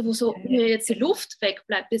 ja, also wo so mir jetzt die Luft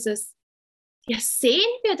wegbleibt, dieses, ja, sehen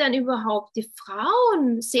wir dann überhaupt die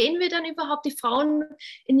Frauen? Sehen wir dann überhaupt die Frauen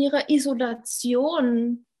in ihrer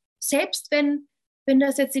Isolation? Selbst wenn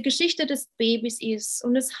das jetzt die Geschichte des Babys ist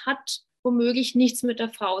und es hat womöglich nichts mit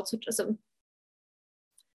der Frau zu tun, also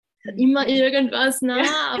immer irgendwas, na,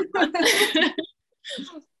 aber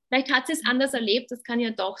vielleicht hat sie es anders erlebt, das kann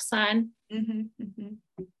ja doch sein.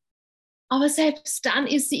 Aber selbst dann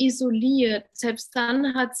ist sie isoliert. Selbst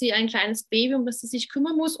dann hat sie ein kleines Baby, um das sie sich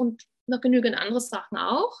kümmern muss und noch genügend andere Sachen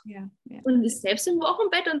auch. Ja, ja. Und ist selbst im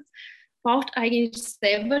Wochenbett und braucht eigentlich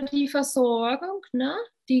selber die Versorgung, ne?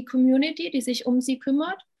 Die Community, die sich um sie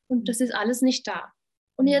kümmert. Und das ist alles nicht da.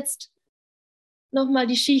 Und jetzt nochmal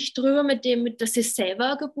die Schicht drüber dass sie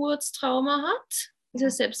selber ein Geburtstrauma hat, dass sie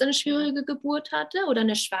selbst eine schwierige Geburt hatte oder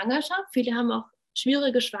eine Schwangerschaft. Viele haben auch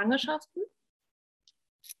schwierige Schwangerschaften.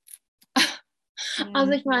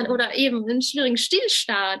 Also ich meine, oder eben einen schwierigen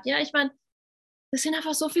Stillstart. Ja, ich meine, das sind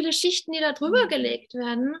einfach so viele Schichten, die da drüber gelegt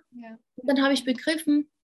werden. Ja. Und dann habe ich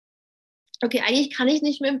begriffen, okay, eigentlich kann ich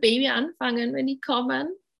nicht mit dem Baby anfangen, wenn die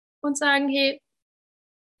kommen und sagen, hey,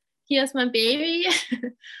 hier ist mein Baby,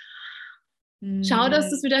 schau, dass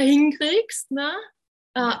du es wieder hinkriegst. Ne?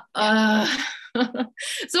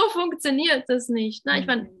 So funktioniert das nicht. Ne? Ich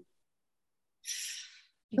meine,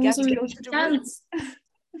 you have to go to the roots.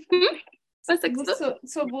 Was sagst du?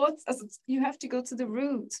 Zur Wurzel, also you have to go to the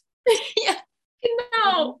root. Ja,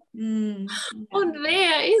 genau. Und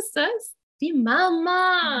wer ist das? Die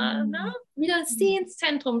Mama. Ne? Wieder sie ins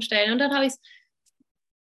Zentrum stellen. Und dann habe ich es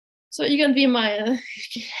so irgendwie mal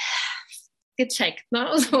gecheckt. Ne?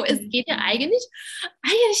 Also, es geht ja eigentlich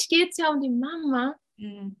geht es ja um die Mama.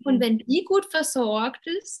 Und wenn die gut versorgt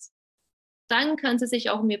ist, dann kann sie sich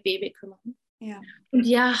auch um ihr Baby kümmern. Ja.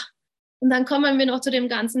 Und dann kommen wir noch zu dem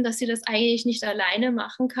Ganzen, dass sie das eigentlich nicht alleine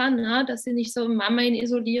machen kann, ne? Dass sie nicht so Mama in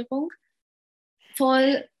Isolierung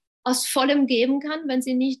aus vollem geben kann, wenn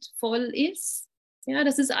sie nicht voll ist. Ja,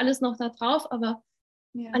 das ist alles noch da drauf, aber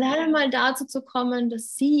alleine mal dazu zu kommen,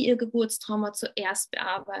 dass sie ihr Geburtstrauma zuerst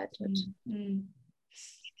bearbeitet.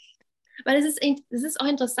 Weil es ist auch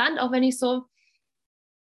interessant, auch wenn ich so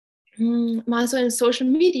mal so in Social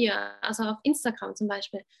Media, also auf Instagram zum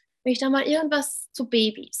Beispiel, wenn ich da mal irgendwas zu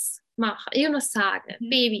Babys mache, irgendwas sage,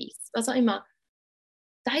 Babys, was auch immer,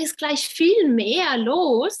 da ist gleich viel mehr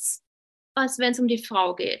los, als wenn es um die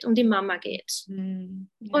Frau geht, um die Mama geht.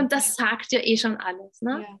 Und das sagt ja eh schon alles.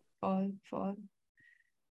 Ne? Ja, voll.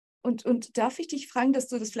 Und darf ich dich fragen, dass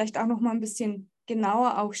du das vielleicht auch noch mal ein bisschen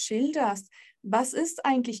genauer auch schilderst? Was ist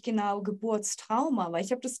eigentlich genau Geburtstrauma? Weil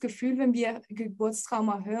ich habe das Gefühl, wenn wir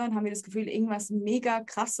Geburtstrauma hören, haben wir das Gefühl, irgendwas mega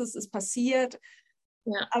Krasses ist passiert.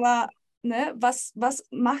 Ja. Aber ne, was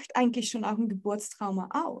macht eigentlich schon auch ein Geburtstrauma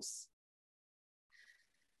aus?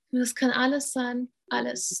 Das kann alles sein.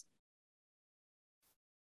 Alles.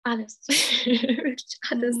 Wirklich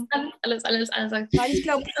alles. Weil ich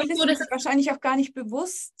glaube, viele sind sich wahrscheinlich auch gar nicht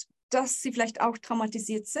bewusst, dass sie vielleicht auch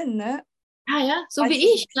traumatisiert sind, ne? Ja, so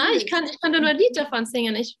wie ich. Ne? Ich kann nur ein Lied davon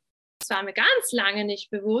singen. Das war mir ganz lange nicht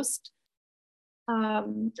bewusst.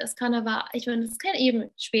 Das kann aber, ich meine, das kann eben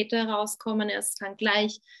später rauskommen. Es kann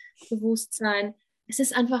gleich bewusst sein. Es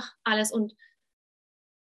ist einfach alles. Und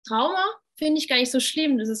Trauma finde ich gar nicht so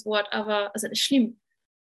schlimm, dieses Wort, aber, also schlimm.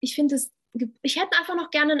 Ich hätte einfach noch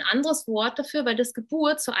gerne ein anderes Wort dafür, weil das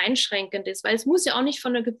Geburt so einschränkend ist, weil es muss ja auch nicht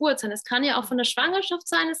von der Geburt sein, es kann ja auch von der Schwangerschaft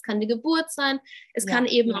sein, es kann die Geburt sein, es kann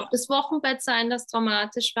eben auch das Wochenbett sein, das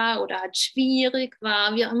traumatisch war oder halt schwierig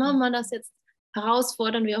war, wie auch immer man das jetzt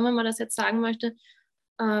herausfordern, wie auch immer man das jetzt sagen möchte.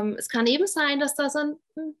 Es kann eben sein, dass da so ein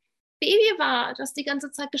Baby war, das die ganze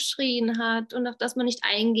Zeit geschrien hat und auf das man nicht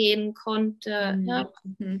eingehen konnte. Ja.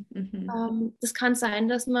 Das kann sein,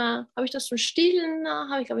 dass habe ich das schon stillen,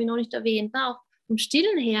 habe ich glaube ich noch nicht erwähnt, auch vom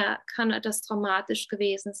Stillen her kann das traumatisch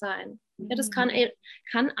gewesen sein. Ja, das kann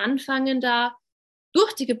anfangen da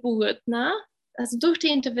durch die Geburt, also durch die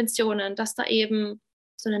Interventionen, dass da eben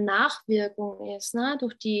so eine Nachwirkung ist, ne?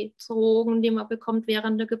 Durch die Drogen, die man bekommt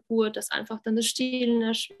während der Geburt, dass einfach dann das Stillen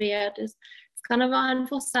erschwert ist. Es kann aber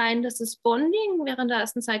einfach sein, dass das Bonding während der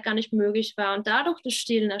ersten Zeit gar nicht möglich war und dadurch das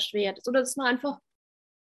Stillen erschwert ist. Oder dass man einfach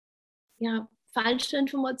falsche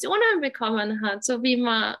Informationen bekommen hat, so wie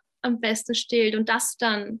man am besten stillt und das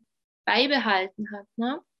dann beibehalten hat.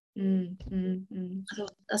 Ne? Also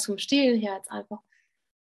das vom Stillen her jetzt einfach.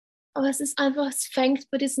 Aber es ist einfach, es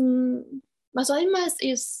fängt bei diesem, was auch immer es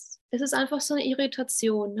ist einfach so eine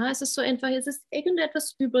Irritation. Ne? Es ist so einfach, es ist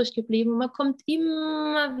irgendetwas übrig geblieben und man kommt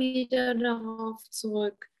immer wieder darauf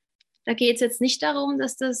zurück. Da geht es jetzt nicht darum,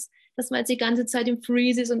 dass man jetzt die ganze Zeit im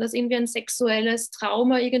Freeze ist und dass irgendwie ein sexuelles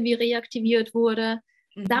Trauma irgendwie reaktiviert wurde.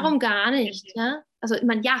 Darum gar nicht. Ja? Also ich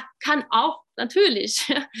meine, ja, kann auch, natürlich.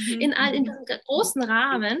 In diesem großen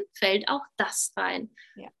Rahmen fällt auch das rein.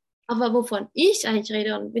 Ja. Aber wovon ich eigentlich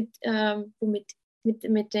rede und mit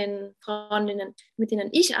den Freundinnen, mit denen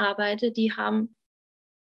ich arbeite, die haben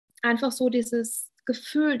einfach so dieses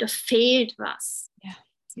Gefühl, da fehlt was. Ja.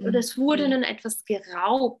 Oder es wurde ihnen etwas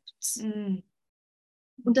geraubt.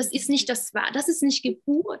 Und das ist nicht das ist nicht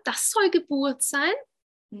Geburt, das soll Geburt sein.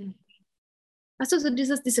 Weißt du, so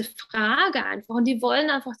diese Frage einfach. Und die wollen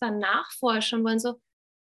einfach dann nachforschen, wollen so,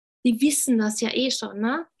 die wissen das ja eh schon,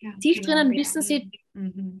 ne? Ja, tief drinnen wissen sie,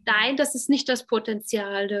 nein, das ist nicht das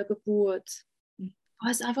Potenzial der Geburt. Aber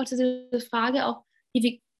es ist einfach diese Frage auch,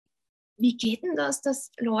 wie geht denn das,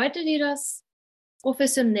 dass Leute, die das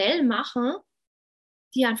professionell machen,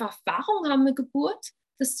 die einfach Erfahrung haben mit Geburt,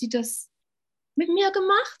 dass die das mit mir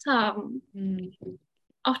gemacht haben.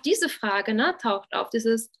 Auch diese Frage, ne, taucht auf.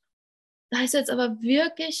 Da ist jetzt aber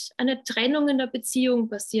wirklich eine Trennung in der Beziehung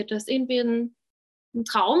passiert, dass irgendwie ein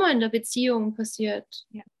Trauma in der Beziehung passiert.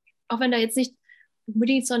 Ja. Auch wenn da jetzt nicht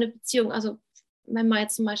unbedingt so eine Beziehung, also wenn man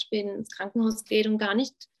jetzt zum Beispiel ins Krankenhaus geht und gar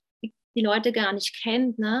nicht die Leute gar nicht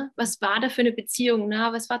kennt, ne? Was war da für eine Beziehung? Ne?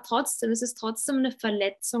 Aber es ist trotzdem eine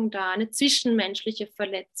Verletzung da, eine zwischenmenschliche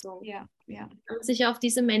Verletzung. Ja. Wenn man sich auf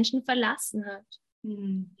diese Menschen verlassen hat.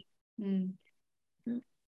 Und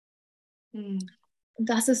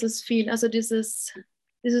das ist es viel. Also dieses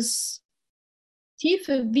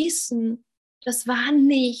tiefe Wissen, das war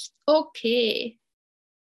nicht okay.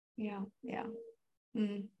 Ja.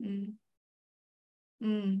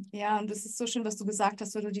 Ja, und das ist so schön, was du gesagt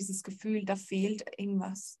hast, oder dieses Gefühl, da fehlt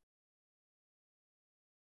irgendwas.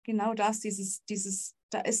 Genau das,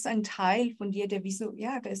 da ist ein Teil von dir, der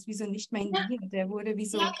der ist wie so nicht mehr in dir, der wurde wie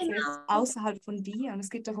so außerhalb von dir und es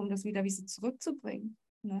geht darum, das wieder wie so zurückzubringen.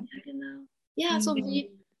 Ne? Ja, genau. Ja, so wie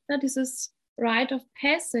dieses Rite of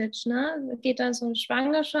Passage, ne? Geht dann so eine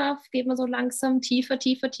Schwangerschaft, geht man so langsam tiefer,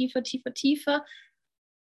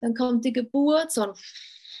 dann kommt die Geburt, so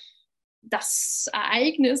das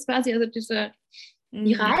Ereignis quasi, also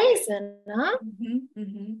die Reise, ne?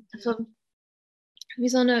 Also wie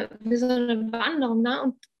so eine Wanderung, ne?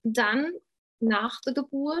 Und dann nach der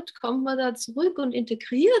Geburt kommt man da zurück und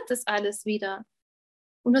integriert das alles wieder.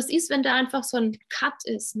 Und was ist, wenn da einfach so ein Cut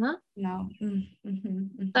ist, ne? Genau.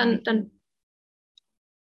 Dann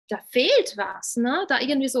da fehlt was, ne? Da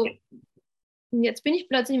irgendwie so, jetzt bin ich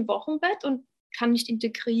plötzlich im Wochenbett und kann nicht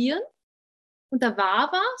integrieren. Und da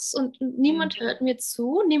war was und niemand hört mir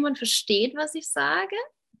zu, niemand versteht, was ich sage.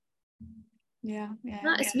 Ja.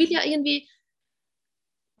 Es will ja irgendwie,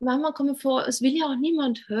 manchmal kommt mir vor, es will ja auch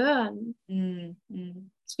niemand hören.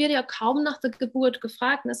 Es wird ja kaum nach der Geburt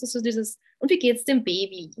gefragt. Das ist so dieses, und wie geht's dem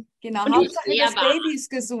Baby? Genau, und Hauptsache das Baby ist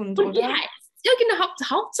gesund, und oder? Ja, genau,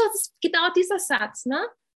 Hauptsache ist genau dieser Satz, ne?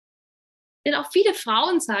 Den auch viele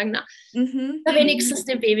Frauen sagen, na, wenigstens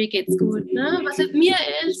dem Baby geht's gut, ne? Was mit mir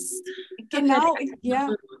ist. Genau, ja.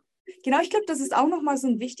 Genau, ich glaube, das ist auch nochmal so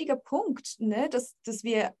ein wichtiger Punkt, ne? dass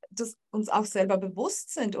wir uns auch selber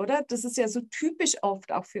bewusst sind, oder? Das ist ja so typisch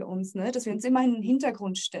oft auch für uns, ne? Dass wir uns immer in den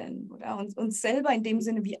Hintergrund stellen, oder? Und uns selber in dem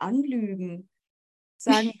Sinne wie anlügen.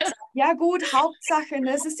 Sagen, ja gut, Hauptsache,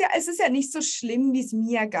 ne? Es ist ja nicht so schlimm, wie es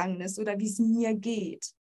mir gegangen ist oder wie es mir geht,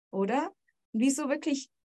 oder? Wie so wirklich,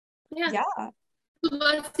 ja.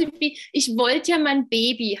 Ich wollte ja mein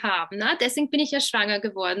Baby haben, ne? Deswegen bin ich ja schwanger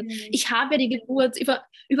geworden. Ich habe ja die Geburt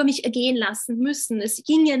über mich ergehen lassen müssen. Es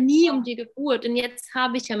ging ja nie um die Geburt und jetzt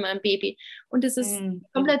habe ich ja mein Baby. Und es ist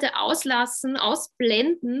komplette Auslassen,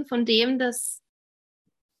 Ausblenden von dem, dass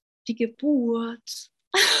die Geburt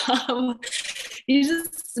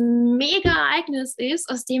dieses Mega-Ereignis ist,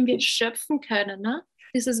 aus dem wir schöpfen können. Ne?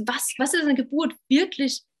 Dieses, was eine Geburt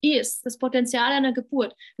wirklich ist, das Potenzial einer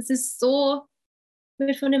Geburt. Das ist so,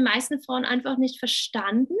 wird von den meisten Frauen einfach nicht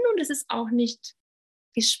verstanden und es ist auch nicht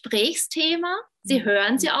Gesprächsthema. Sie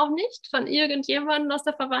hören sie auch nicht von irgendjemandem aus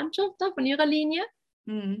der Verwandtschaft, von ihrer Linie.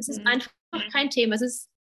 Es ist einfach kein Thema. Es ist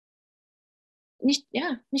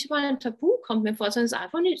nicht mal ein Tabu kommt mir vor, sondern es ist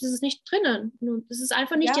einfach nicht, es ist nicht drinnen. Es ist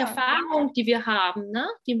einfach nicht die Ja, Erfahrung, die wir haben, ne?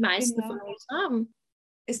 Die meisten von genau. uns haben.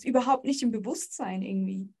 Ist überhaupt nicht im Bewusstsein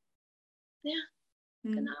irgendwie. Ja,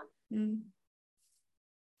 Hm. genau. Hm.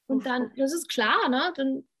 Und Uff. dann, das ist klar, ne?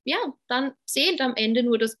 Dann zählt am Ende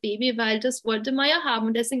nur das Baby, weil das wollte man ja haben.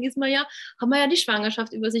 Und deswegen haben wir ja die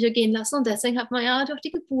Schwangerschaft über sich ergehen lassen und deswegen hat man ja doch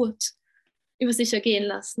die Geburt über sich ergehen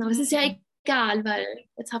lassen. Aber es ist ja Hm. egal, weil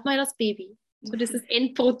jetzt hat man ja das Baby. So Uff. dieses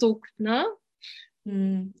Endprodukt, ne?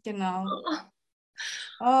 Hm. Genau. Oh,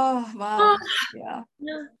 Oh, wow. oh, Ja.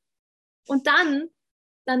 ja. Und dann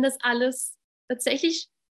das alles tatsächlich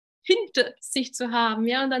hinter sich zu haben,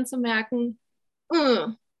 ja, und dann zu merken,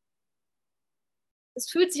 es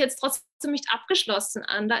fühlt sich jetzt trotzdem nicht abgeschlossen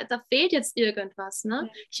an. Da fehlt jetzt irgendwas. Ne?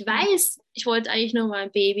 Ich Hm. weiß, ich wollte eigentlich nur mal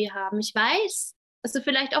ein Baby haben. Ich weiß, also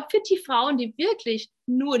vielleicht auch für die Frauen, die wirklich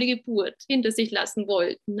nur die Geburt hinter sich lassen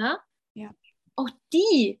wollten, ne? Ja. Auch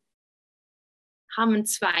die haben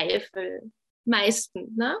Zweifel.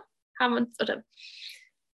 Meisten, ne? Haben oder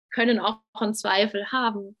können auch einen Zweifel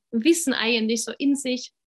haben. Und wissen eigentlich so in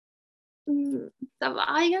sich, da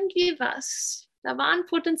war irgendwie was. Da war ein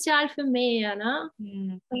Potenzial für mehr, ne?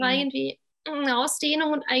 Hm. Da war irgendwie eine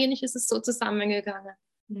Ausdehnung und eigentlich ist es so zusammengegangen.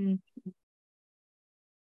 Hm.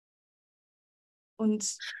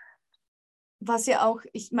 Und was ja auch,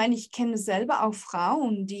 ich meine, ich kenne selber auch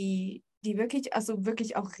Frauen, die wirklich, also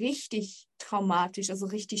wirklich auch richtig traumatisch, also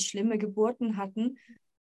richtig schlimme Geburten hatten,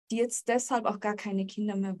 die jetzt deshalb auch gar keine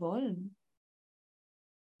Kinder mehr wollen.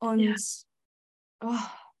 Ja, Und oh,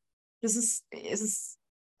 es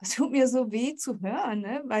tut mir so weh zu hören,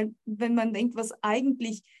 ne? Weil wenn man denkt, was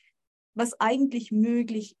eigentlich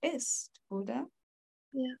möglich ist, oder?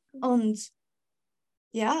 ja, Und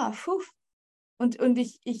ja, puh. Und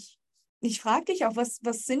ich frage dich auch, was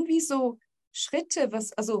sind wie so Schritte,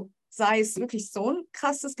 also sei es wirklich so ein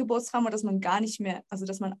krasses Geburtstrauma, dass man gar nicht mehr, also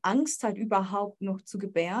dass man Angst hat, überhaupt noch zu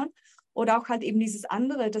gebären, oder auch halt eben dieses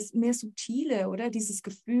andere, das mehr subtile, oder dieses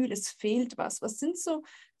Gefühl, es fehlt was. Was sind so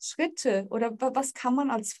Schritte oder was kann man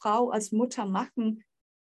als Frau, als Mutter machen,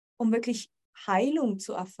 um wirklich Heilung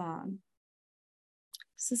zu erfahren?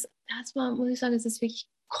 es ist erstmal, muss ich sagen, es ist wirklich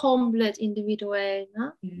komplett individuell.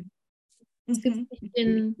 Ne? Mhm. Es gibt Mhm. nicht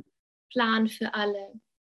den Plan für alle.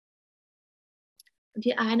 Und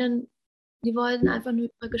die einen, die wollen einfach nur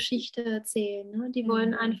ihre Geschichte erzählen. Ne? Die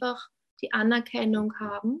wollen Mhm. einfach die Anerkennung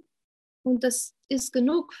haben. Und das ist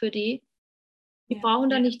genug für die. Die Ja. brauchen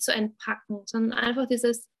da nicht zu entpacken, sondern einfach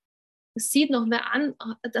dieses, es sieht noch wer an,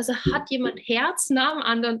 also hat jemand Herz nach dem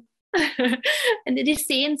anderen. Die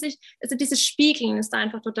sehen sich, also dieses Spiegeln ist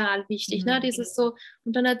einfach total wichtig, ne? Mhm. Dieses so,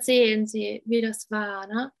 und dann erzählen sie, wie das war,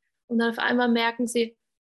 ne? Und dann auf einmal merken sie,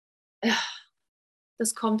 ja,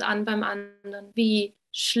 das kommt an beim anderen, wie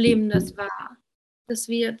schlimm das war. Das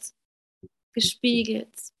wird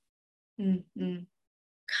gespiegelt. Mhm.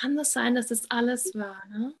 Kann das sein, dass das alles war,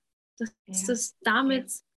 ne? Dass Ja. das damit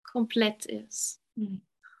komplett ist. Mhm.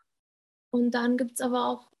 Und dann gibt es aber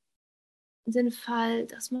auch den Fall,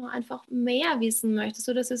 dass man einfach mehr wissen möchte.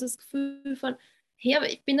 So, das ist das Gefühl von, hey, aber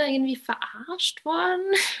ich bin da irgendwie verarscht worden.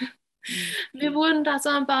 Mhm. Mir wurden da so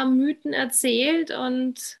ein paar Mythen erzählt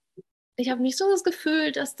und ich habe nicht so das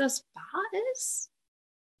Gefühl, dass das wahr ist.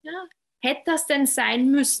 Ja. Hätte das denn sein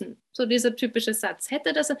müssen? So dieser typische Satz.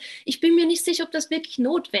 Hätte das, ich bin mir nicht sicher, ob das wirklich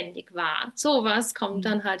notwendig war. Sowas kommt Mhm.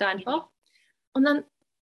 dann halt einfach. Und dann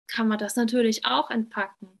kann man das natürlich auch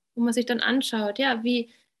entpacken, wo man sich dann anschaut, ja,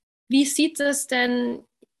 wie sieht das denn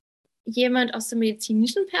jemand aus der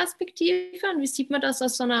medizinischen Perspektive an? Wie sieht man das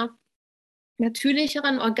aus so einer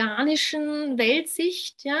natürlicheren, organischen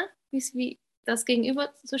Weltsicht, ja? Wie das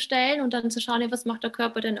gegenüberzustellen und dann zu schauen, ja, was macht der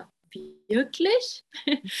Körper denn auch wirklich?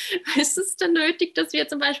 Ist es denn nötig, dass wir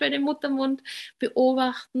zum Beispiel den Muttermund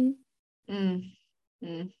beobachten? Mhm.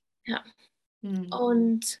 Mhm. Ja, Mhm.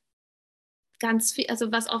 und ganz viel,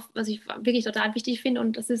 also was ich wirklich total wichtig finde,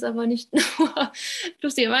 und das ist aber nicht nur,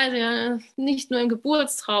 lustigerweise, ja, nicht nur im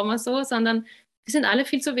Geburtstrauma so, sondern wir sind alle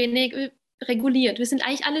viel zu wenig reguliert. Wir sind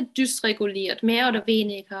eigentlich alle dysreguliert, mehr oder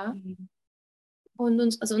weniger. Mhm.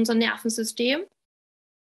 Und also unser Nervensystem,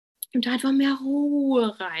 und da einfach mehr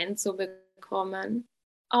Ruhe reinzubekommen.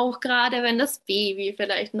 Auch gerade wenn das Baby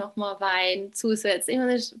vielleicht nochmal weint, zusätzlich. Ich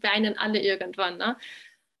meine, weinen alle irgendwann, ne?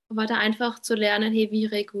 Aber da einfach zu lernen, hey, wie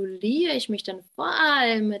reguliere ich mich denn vor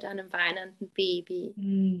allem mit einem weinenden Baby?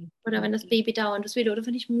 Mhm. Oder wenn das Baby dauernd das will, oder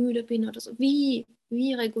wenn ich müde bin oder so. Wie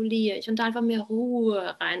reguliere ich? Und da einfach mehr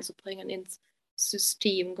Ruhe reinzubringen ins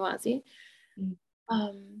System quasi. Mhm.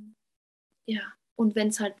 Ähm, ja, und wenn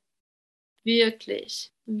es halt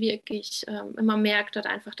wirklich, man merkt halt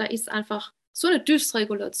einfach, da ist einfach so eine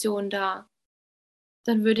Dysregulation da.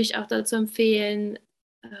 dann würde ich auch dazu empfehlen,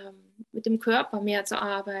 mit dem Körper mehr zu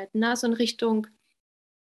arbeiten, ne? So in Richtung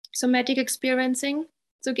Somatic Experiencing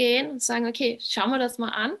zu gehen und sagen, okay, schauen wir das mal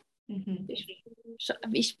an. Mhm.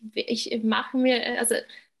 Ich mache mir, also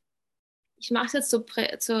ich mache es jetzt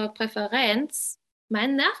zur Präferenz,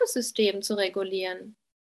 mein Nervensystem zu regulieren.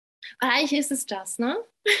 Weil eigentlich ist es das, ne?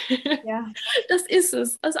 Ja, Das ist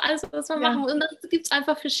es. Also alles, was man machen ja. muss. Und da gibt es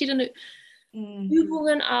einfach verschiedene Mhm.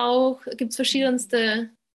 Übungen auch, gibt es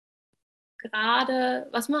verschiedenste Grade,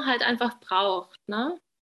 was man halt einfach braucht, ne?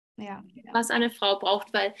 Ja, ja. Was eine Frau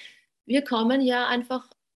braucht, weil wir kommen ja einfach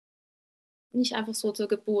nicht einfach so zur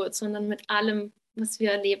Geburt, sondern mit allem, was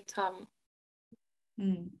wir erlebt haben.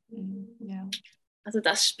 Mhm. Mhm. Ja. Also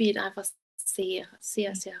das spielt einfach sehr,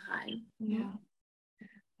 sehr, sehr rein. Ja.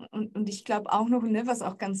 Und ich glaube auch noch, ne, was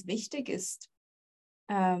auch ganz wichtig ist,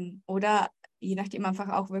 oder je nachdem einfach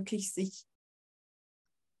auch wirklich sich,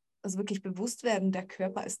 also wirklich bewusst werden, der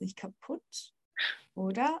Körper ist nicht kaputt,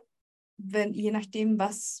 oder? Wenn, je nachdem,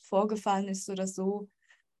 was vorgefallen ist oder so,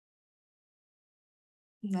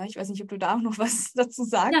 na, ich weiß nicht, ob du da auch noch was dazu Ja,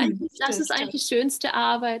 sagen das ist möchtest. eigentlich die schönste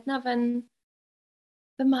Arbeit, ne? Wenn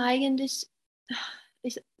man eigentlich,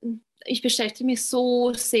 ich, ich beschäftige mich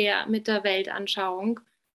so sehr mit der Weltanschauung,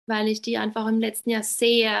 weil ich die einfach im letzten Jahr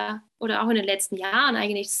sehr, oder auch in den letzten Jahren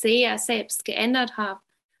eigentlich sehr selbst geändert habe.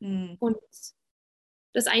 Mhm. Und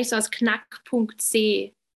das eigentlich so als Knackpunkt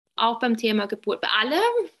sehe, auch beim Thema Geburt, bei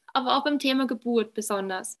allem, aber auch beim Thema Geburt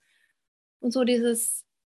besonders. Und so das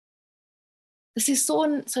ist so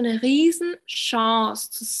eine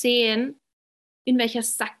Riesenchance zu sehen, in welcher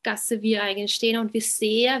Sackgasse wir eigentlich stehen und wie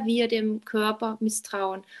sehr wir dem Körper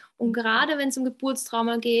misstrauen. Und gerade wenn es um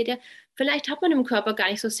Geburtstrauma geht, ja, vielleicht hat man dem Körper gar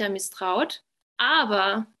nicht so sehr misstraut,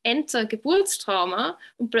 aber enter Geburtstrauma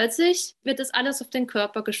und plötzlich wird das alles auf den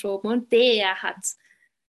Körper geschoben und der hat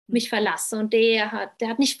mich verlassen und der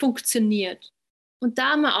hat nicht funktioniert. Und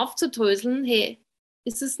da mal aufzudröseln, hey,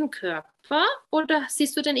 ist es ein Körper oder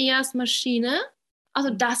siehst du den eher als Maschine? Also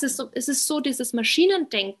das ist so, es ist so dieses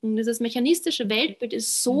Maschinendenken, dieses mechanistische Weltbild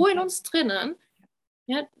ist so in uns drinnen,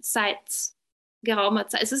 ja, seit geraumer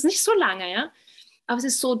Zeit. Es ist nicht so lange, ja, aber es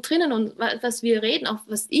ist so drinnen und was wir reden, auch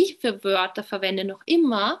was ich für Wörter verwende, noch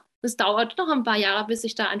immer, das dauert noch ein paar Jahre, bis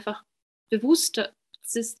ich da einfach bewusster,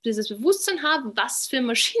 dieses Bewusstsein habe, was für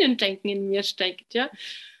Maschinendenken in mir steckt, ja.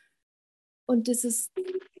 Und dieses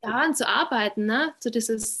daran zu arbeiten, ne, so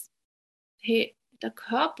dieses, hey, der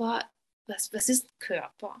Körper, was ist ein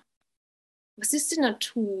Körper? Was ist die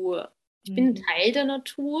Natur? Ich bin ein Mhm. Teil der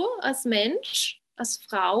Natur als Mensch, als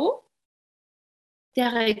Frau.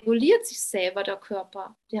 Der reguliert sich selber, der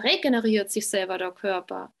Körper. Der regeneriert sich selber, der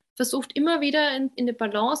Körper. Versucht immer wieder in die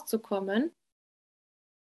Balance zu kommen.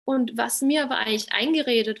 Und was mir aber eigentlich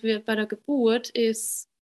eingeredet wird bei der Geburt, ist,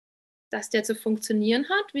 dass der zu funktionieren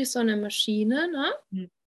hat wie so eine Maschine. Ne? Mhm.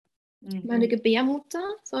 Meine Mhm. Gebärmutter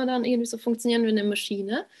soll dann irgendwie so funktionieren wie eine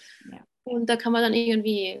Maschine. Ja. Und da kann man dann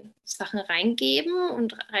irgendwie Sachen reingeben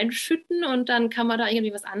und reinschütten und dann kann man da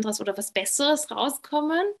irgendwie was anderes oder was Besseres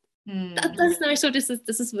rauskommen. Das Mhm. ist nämlich so das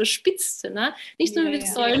ist Überspitzte, ne? Nicht nur, Ja, wir ja.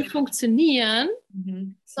 sollen funktionieren, Mhm.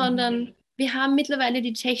 Mhm. sondern wir haben mittlerweile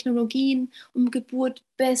die Technologien, um Geburt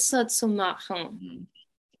besser zu machen.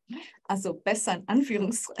 Mhm. Also besser in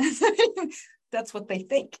Anführungszeichen. That's what they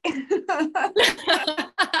think.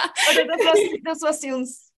 Oder das, was sie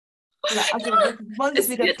uns, also wir wollen das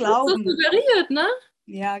Es wieder wird uns so glauben. suggeriert, ne?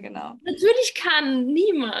 Ja, genau. Natürlich kann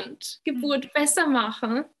niemand Geburt besser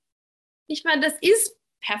machen. Ich meine, das ist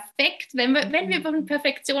perfekt. Wenn wir von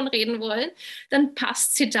Perfektion reden wollen, dann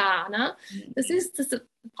passt sie da. Ne? Das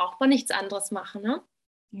braucht man nichts anderes machen. Ne?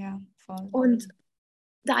 Ja, voll. Und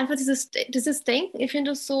da einfach dieses Denken, ich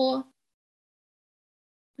finde das so,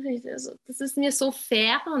 das ist mir so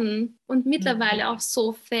fern und mittlerweile auch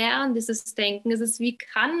so fern, dieses Denken. Es ist, wie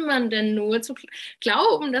kann man denn nur zu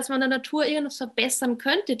glauben, dass man der Natur irgendwas verbessern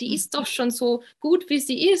könnte? Die ist doch schon so gut, wie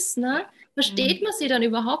sie ist. Ne? Ja. Versteht man sie dann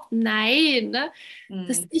überhaupt? Nein. Ne?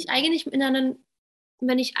 Dass ich eigentlich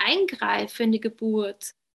wenn ich eingreife in die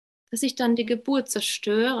Geburt, dass ich dann die Geburt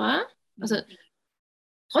zerstöre. Also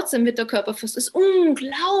trotzdem wird der Körper versucht, es ist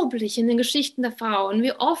unglaublich in den Geschichten der Frauen,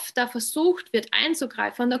 wie oft da versucht wird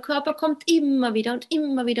einzugreifen und der Körper kommt immer wieder und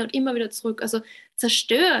immer wieder und immer wieder zurück. Also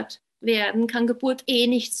zerstört werden kann Geburt eh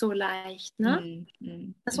nicht so leicht. Ne?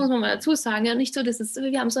 Das muss man mal dazu sagen. Ja, nicht so,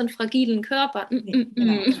 wir haben so einen fragilen Körper. Nee,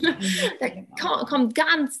 genau. Der Genau. kommt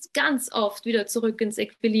ganz, ganz oft wieder zurück ins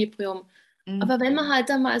Equilibrium. Mhm. Aber wenn man halt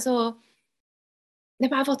dann mal so wenn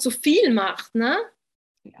man einfach zu viel macht, ne,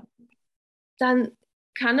 Ja. dann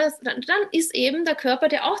dann ist eben der Körper,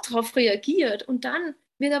 der auch darauf reagiert. Und dann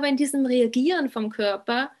wird aber in diesem Reagieren vom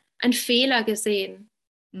Körper ein Fehler gesehen.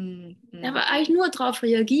 Der aber eigentlich nur darauf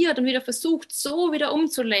reagiert und wieder versucht, so wieder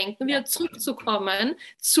umzulenken, wieder zurückzukommen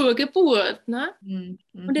zur Geburt. Ne?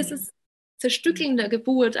 Und dieses Zerstückeln der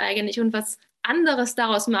Geburt eigentlich und was anderes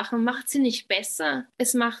daraus machen, macht sie nicht besser.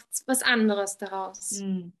 Es macht was anderes daraus.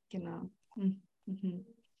 Genau.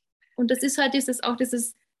 Und das ist halt dieses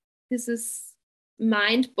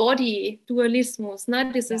Mind-Body-Dualismus.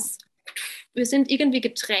 Ne? Wir sind irgendwie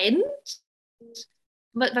getrennt,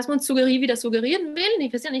 was man wieder suggerieren will.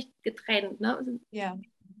 Nee, wir sind ja nicht getrennt. Ne? Ja.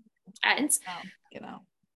 Eins. Genau.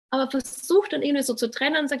 Aber versucht dann irgendwie so zu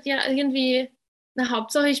trennen und sagt, ja, irgendwie, na,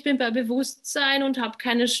 Hauptsache ich bin bei Bewusstsein und habe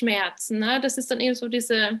keine Schmerzen. Ne? Das ist dann eben so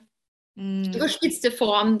diese überspitzte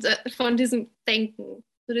Form von diesem Denken.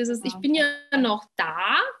 So dieses, ich bin ja noch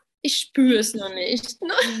da, ich spüre es noch nicht.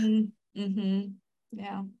 Ne?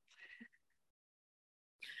 Ja.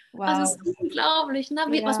 Wow. Also es ist unglaublich, ne?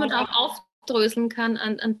 Was man da auch aufdröseln kann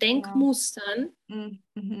an Denkmustern,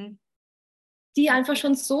 die einfach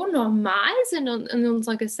schon so normal sind in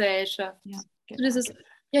unserer Gesellschaft. Ja, genau. So dieses,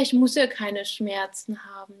 ja, ich muss ja keine Schmerzen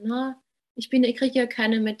haben. Ne? Ich kriege ja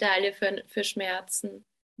keine Medaille für Schmerzen.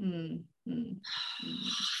 Da kann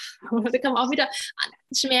man auch wieder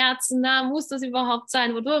Schmerzen, ne? Muss das überhaupt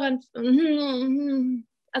sein? Wodurch?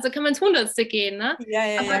 Also kann man ins Hundertste gehen. Ne?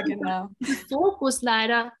 Ja, genau. Der Fokus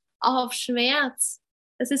leider auch auf Schmerz.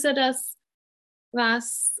 Das ist ja das,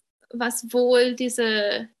 was wohl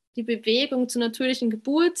die Bewegung zur natürlichen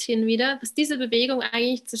Geburt hin wieder, was diese Bewegung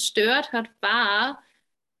eigentlich zerstört hat, war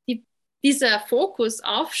dieser Fokus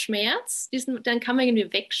auf Schmerz, dann kann man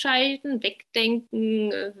irgendwie wegschalten,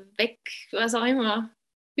 wegdenken, was auch immer,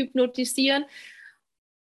 hypnotisieren.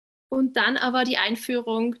 Und dann aber die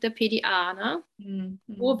Einführung der PDA, ne?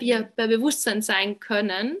 Wo wir bei Bewusstsein sein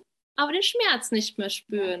können, aber den Schmerz nicht mehr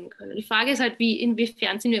spüren können. Die Frage ist halt,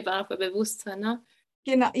 inwiefern sind wir überhaupt bei Bewusstsein, ne?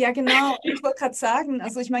 Genau, ja, genau. Ich wollte gerade sagen,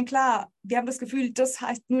 also ich meine, klar, wir haben das Gefühl, das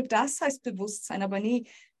heißt Bewusstsein, aber nee,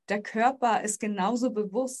 der Körper ist genauso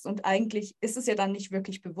bewusst und eigentlich ist es ja dann nicht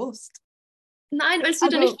wirklich bewusst. Nein, weil es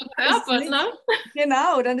wird ja nicht verkörpert, ne?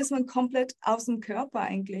 Genau, dann ist man komplett aus dem Körper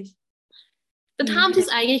eigentlich. Dann haben sie es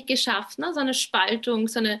eigentlich geschafft, ne? So eine Spaltung,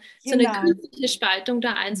 so eine künstliche Spaltung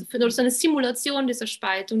da einzuführen oder so eine Simulation dieser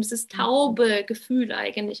Spaltung, dieses taube Gefühl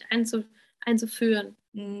eigentlich einzuführen.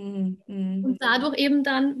 Und dadurch eben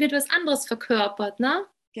dann wird was anderes verkörpert, ne?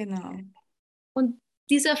 Genau. Und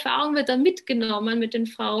diese Erfahrung wird dann mitgenommen mit den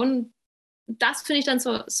Frauen. Das finde ich dann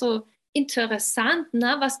so interessant,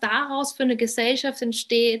 ne? Was daraus für eine Gesellschaft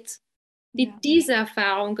entsteht, die diese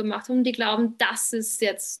Erfahrung gemacht haben, die glauben, das ist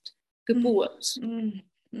jetzt Geburt.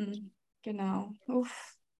 Genau.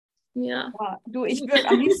 Uff. Ja. Wow. Du, ich würde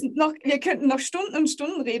am liebsten wir könnten noch Stunden und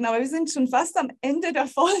Stunden reden, aber wir sind schon fast am Ende der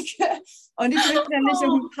Folge. Und ich möchte nämlich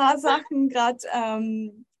noch ein paar Sachen gerade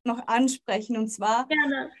noch ansprechen. Und zwar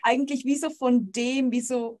eigentlich wie so von dem, wie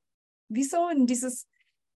so in dieses,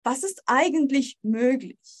 was ist eigentlich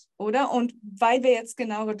möglich, oder? Und weil wir jetzt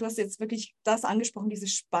genau, du hast jetzt wirklich das angesprochen, diese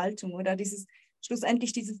Spaltung oder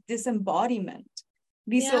schlussendlich dieses Disembodiment.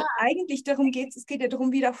 Wieso eigentlich darum geht es geht ja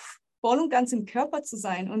darum, wieder voll und ganz im Körper zu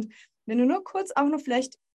sein. Und wenn du nur kurz auch noch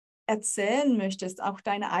vielleicht erzählen möchtest, auch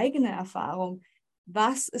deine eigene Erfahrung,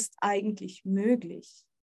 was ist eigentlich möglich?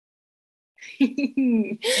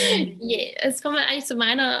 Jetzt kommen wir eigentlich zu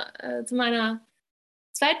meiner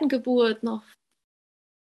zweiten Geburt noch,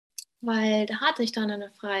 weil da hatte ich dann eine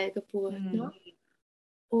freie Geburt. Ne?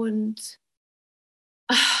 Und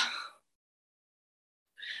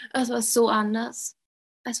es war so anders.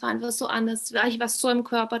 Es war einfach so anders. Ich war so im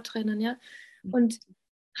Körper drinnen, ja. Und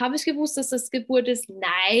habe ich gewusst, dass das Geburt ist?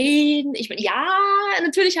 Nein. Ja,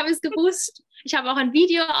 natürlich habe ich es gewusst. Ich habe auch ein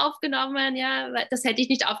Video aufgenommen, ja. Das hätte ich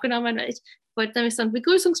nicht aufgenommen, weil ich wollte nämlich so ein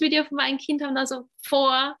Begrüßungsvideo von meinem Kind haben, also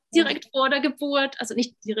direkt vor der Geburt. Also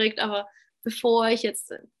nicht direkt, aber bevor ich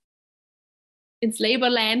jetzt ins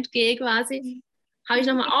Laborland gehe quasi, habe ich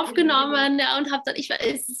nochmal aufgenommen, ja, und habe dann,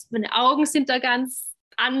 meine Augen sind da ganz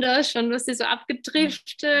anders, schon was sie so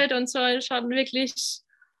abgedriftet und so, schon wirklich,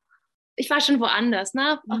 ich war schon woanders,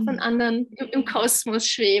 ne? Auch von anderen im Kosmos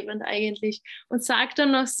schwebend eigentlich. Und sagt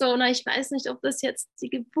dann noch so, na, ich weiß nicht, ob das jetzt die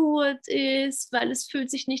Geburt ist, weil es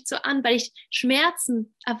fühlt sich nicht so an, weil ich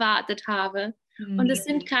Schmerzen erwartet habe. Und es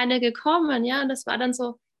sind keine gekommen, ja. Und das war dann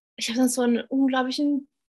so, ich habe dann so einen unglaublichen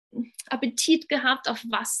Appetit gehabt auf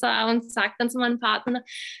Wasser und sagt dann zu meinem Partner,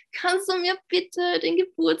 kannst du mir bitte den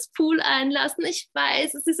Geburtspool einlassen? Ich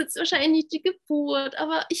weiß, es ist jetzt wahrscheinlich nicht die Geburt,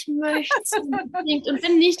 aber ich möchte es unbedingt. Und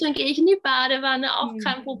wenn nicht, dann gehe ich in die Badewanne, auch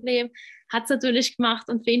kein Problem. Hat es natürlich gemacht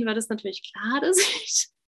und für ihn war das natürlich klar,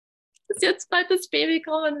 dass jetzt bald das Baby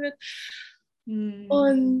kommen wird.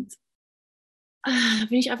 Und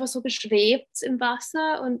bin ich einfach so geschwebt im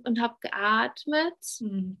Wasser und habe geatmet.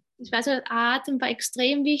 Ich weiß nicht, Atem war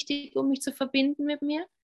extrem wichtig, um mich zu verbinden mit mir.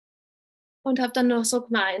 Und habe dann noch so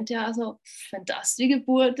gemeint, ja, also wenn das die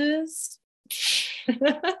Geburt ist, das ist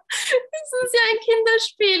ja ein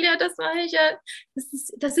Kinderspiel, ja, das mache ich ja,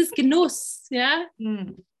 das ist Genuss, ja.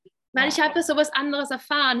 Weil ich habe ja so was anderes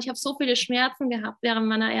erfahren. Ich habe so viele Schmerzen gehabt während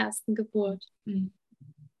meiner ersten Geburt.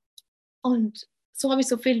 Und so habe ich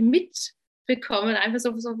so viel mitbekommen, einfach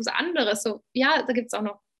so was anderes. So, ja, da gibt es auch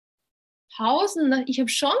noch Pausen. Ich habe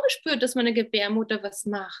schon gespürt, dass meine Gebärmutter was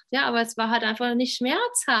macht, ja, aber es war halt einfach nicht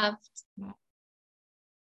schmerzhaft.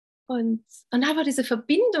 Und einfach diese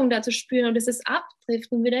Verbindung da zu spüren und dieses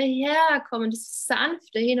Abdriften und wieder herkommen, dieses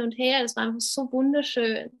sanfte Hin und Her, das war einfach so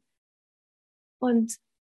wunderschön. Und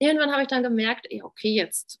irgendwann habe ich dann gemerkt, ja, okay,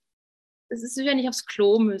 jetzt, es ist wie wenn ich aufs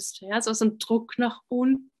Klo müsste, ja, so ein Druck nach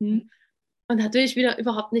unten. Und natürlich wieder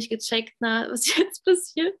überhaupt nicht gecheckt, was jetzt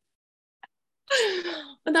passiert.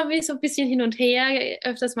 Und dann bin ich so ein bisschen hin und her,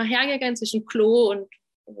 öfters mal hergegangen zwischen Klo und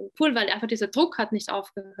Pool, weil einfach dieser Druck hat nicht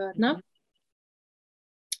aufgehört, ne?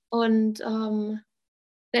 Und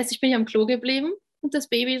letztlich bin ich am Klo geblieben und das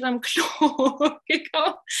Baby ist am Klo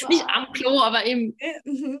gekommen. Wow. Nicht am Klo, aber eben.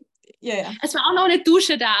 Yeah. Es war auch noch eine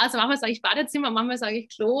Dusche da. Also manchmal sage ich Badezimmer, manchmal sage ich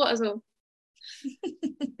Klo. Also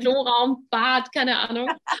Kloraum, Bad, keine Ahnung.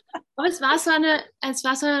 Aber es war so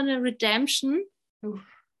eine Redemption,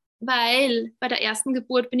 weil bei der ersten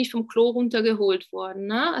Geburt bin ich vom Klo runtergeholt worden.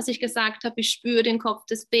 Ne? Als ich gesagt habe, ich spüre den Kopf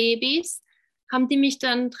des Babys, haben die mich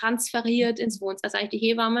dann transferiert ins Wohnzimmer. Also eigentlich die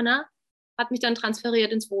Hebamme, ne? Hat mich dann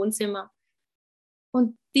transferiert ins Wohnzimmer.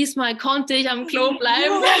 Und diesmal konnte ich am Klo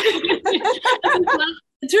bleiben.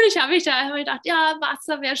 Natürlich habe ich gedacht, ja,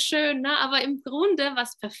 Wasser wäre schön, ne? Aber im Grunde war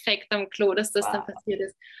es perfekt am Klo, dass das dann passiert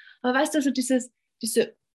ist. Aber weißt du, so diese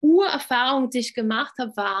Urerfahrung, die ich gemacht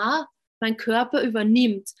habe, war, mein Körper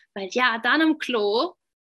übernimmt. Weil ja, dann am Klo,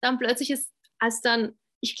 dann plötzlich ist, als dann,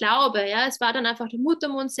 ich glaube, ja, es war dann einfach der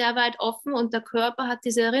Muttermund sehr weit offen und der Körper hat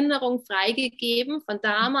diese Erinnerung freigegeben von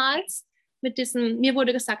damals. Mit diesem, mir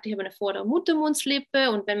wurde gesagt, ich habe eine vordere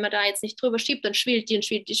Muttermundslippe und wenn man da jetzt nicht drüber schiebt, dann schwillt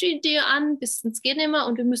die an, bis es geht nicht mehr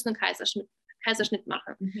und wir müssen einen Kaiserschnitt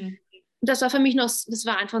machen. Und das war für mich das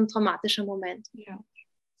war einfach ein traumatischer Moment. Ja.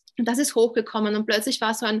 Und das ist hochgekommen und plötzlich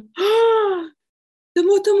war so ein, der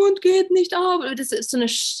Muttermund geht nicht auf. Das ist so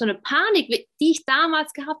eine Panik, die ich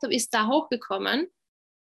damals gehabt habe, ist da hochgekommen.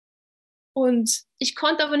 Und ich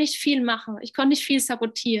konnte aber nicht viel machen. Ich konnte nicht viel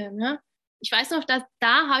sabotieren. Ne? Ich weiß noch, da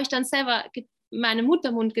habe ich dann selber meinen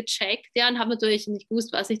Muttermund gecheckt, ja, und habe natürlich nicht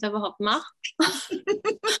gewusst, was ich da überhaupt mache.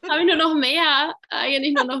 Habe ich nur noch mehr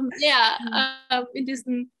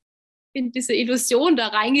in diese Illusion da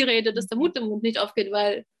reingeredet, dass der Muttermund nicht aufgeht,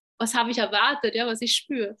 weil was habe ich erwartet, ja, was ich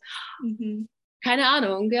spüre. Keine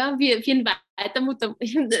Ahnung, ja, wie ein weiter Muttermund.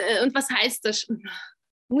 Und was heißt das?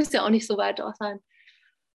 Muss ja auch nicht so weit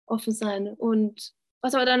offen sein. Und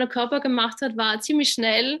was aber dann der Körper gemacht hat, war ziemlich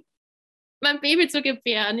schnell mein Baby zu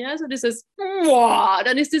gebären, ja, so dieses,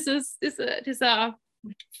 dann ist dieser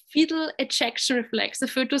Fetal Ejection Reflex, der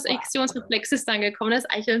Fötus-Ejektionsreflex ist dann gekommen. Das ist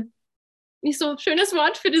eigentlich ein nicht so ein schönes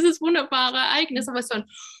Wort für dieses wunderbare Ereignis, aber es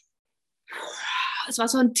war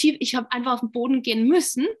so ein tief, ich habe einfach auf den Boden gehen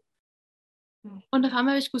müssen und auf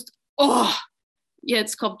einmal habe ich gewusst, oh,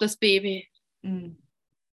 jetzt kommt das Baby. Und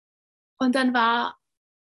dann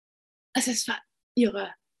es war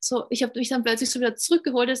irre. So, ich habe mich dann plötzlich so wieder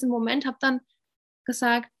zurückgeholt in diesem Moment, habe dann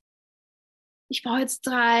gesagt, ich brauche jetzt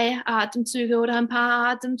 3 Atemzüge oder ein paar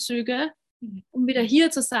Atemzüge, um wieder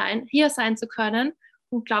hier sein zu können.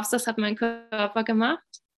 Und glaubst du, das hat mein Körper gemacht?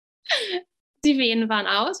 Die Venen waren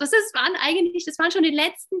aus. Das waren schon die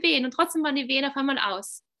letzten Venen und trotzdem waren die Venen auf einmal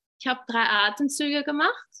aus. Ich habe 3 Atemzüge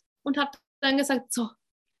gemacht und habe dann gesagt, so,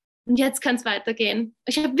 und jetzt kann es weitergehen.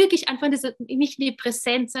 Ich habe wirklich einfach mich in die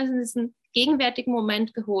Präsenz, also in diesen gegenwärtigen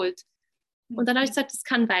Moment geholt. Und dann habe ich gesagt, es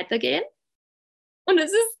kann weitergehen. Und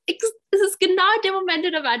es ist genau in dem Moment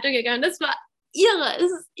wieder weitergegangen. Das war irre,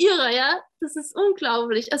 es ist irre, ja. Das ist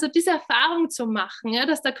unglaublich. Also diese Erfahrung zu machen, ja,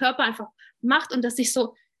 dass der Körper einfach macht und dass ich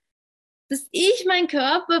mein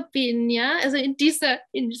Körper bin, ja, also in dieser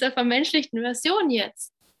vermenschlichten Version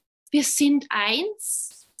jetzt. Wir sind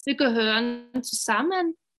eins, wir gehören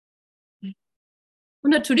zusammen. Und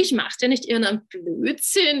natürlich macht er nicht irgendeinen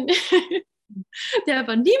Blödsinn. Der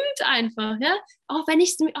übernimmt einfach, ja. Auch wenn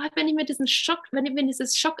mir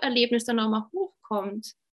dieses Schockerlebnis dann nochmal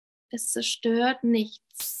hochkommt, es zerstört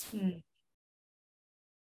nichts.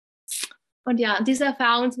 Und ja, diese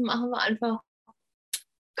Erfahrung zu machen war einfach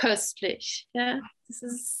köstlich. Ja. Das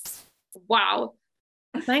ist wow.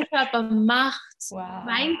 Mein Körper macht,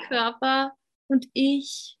 mein Körper und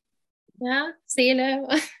ich ja, Seele.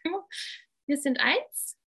 Wir sind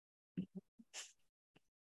eins.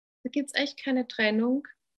 Da gibt es echt keine Trennung.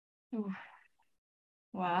 Oh,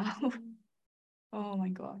 wow. Oh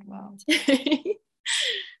mein Gott, wow.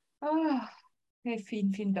 Oh, hey,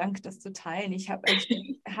 vielen, vielen Dank, das zu teilen. Ich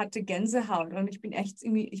hatte Gänsehaut und ich bin echt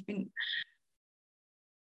irgendwie, ich bin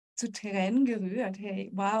zu Tränen gerührt.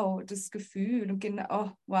 Hey, wow, das Gefühl und genau,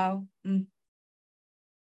 oh, wow.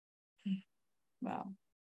 Wow,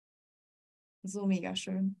 so mega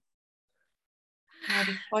schön. Ja,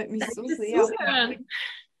 das freut mich Danke so fürs sehr. Zuhören.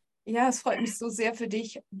 Ja, es freut mich so sehr für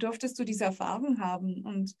dich. Durftest du diese Erfahrung haben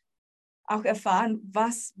und auch erfahren,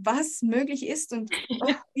 was möglich ist. Und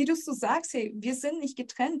oh, wie du so sagst, hey, wir sind nicht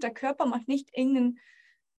getrennt. Der Körper macht nicht irgendwas.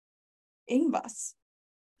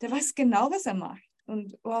 Der weiß genau, was er macht.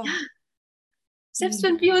 Und oh, Selbst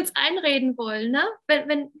wenn wir uns einreden wollen, ne?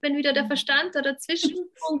 Wenn wieder der Verstand da dazwischen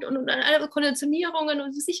kommt und alle Konditionierungen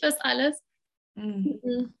und sich was alles, mm,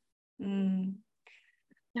 mhm. mm,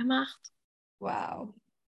 Der macht. wow.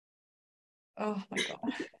 Oh mein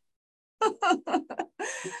Gott.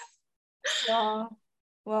 Wow.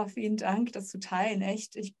 Wow, vielen Dank, das zu teilen.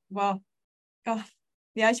 Echt. Wow. Oh.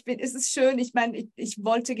 Ja, es ist schön. Ich meine, ich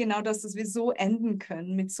wollte genau das, dass wir so enden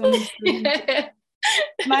können mit so einem schönen.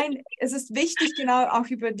 Ich meine, es ist wichtig, genau auch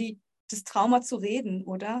über das Trauma zu reden,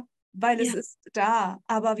 oder? Weil es Ja. ist da.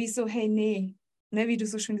 Aber wieso, hey, nee. Ne, wie du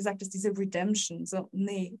so schön gesagt hast, diese Redemption. So,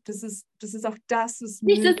 nee, das ist auch das, was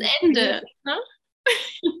Nicht das möglich Ende. wäre. Ne?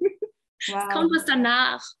 Es kommt Wow. was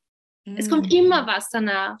danach. Es kommt Mm. immer was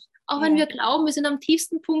danach. Auch wenn Ja, wir glauben, wir sind am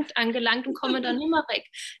tiefsten Punkt angelangt und kommen dann immer weg.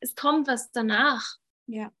 Es kommt was danach.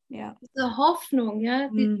 ja, ja. Diese Hoffnung, ja,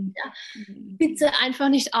 Mm. ja, Mm. bitte einfach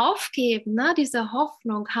nicht aufgeben, ne? Diese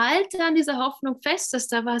Hoffnung. Halte an dieser Hoffnung fest, dass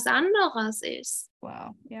da was anderes ist.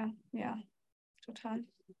 Wow, ja, ja, total.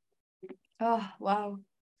 Oh, wow.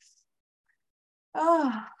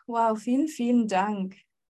 Oh, wow, vielen, vielen Dank.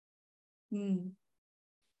 Mm.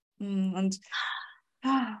 Und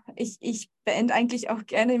ich beende eigentlich auch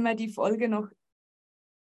gerne immer die Folge noch,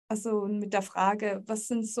 also mit der Frage, was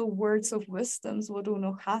sind so Words of Wisdoms, wo du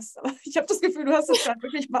noch hast? Aber ich habe das Gefühl, du hast es gerade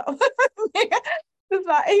wirklich mal. Das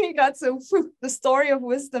war irgendwie gerade so, the story of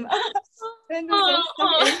wisdom. Aber wenn du Oh, sonst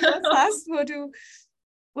noch irgendwas oh. hast,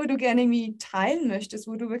 wo du gerne irgendwie teilen möchtest,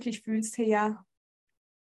 wo du wirklich fühlst, hey ja,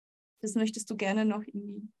 das möchtest du gerne noch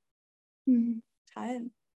irgendwie Hm.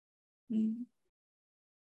 teilen. Hm.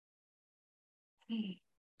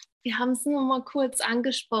 Wir haben es nur mal kurz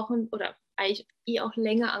angesprochen oder eigentlich auch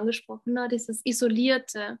länger angesprochen, ne? Dieses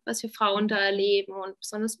Isolierte, was wir Frauen da erleben und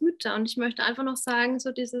besonders Mütter. Und ich möchte einfach noch sagen,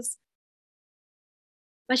 so dieses,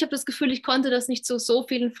 weil ich habe das Gefühl, ich konnte das nicht zu so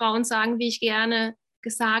vielen Frauen sagen, wie ich gerne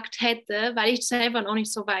gesagt hätte, weil ich selber noch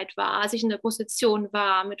nicht so weit war, als ich in der Position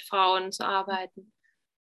war, mit Frauen zu arbeiten.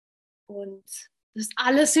 Und das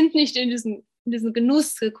alles sind nicht in diesen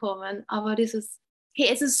Genuss gekommen, aber dieses, hey,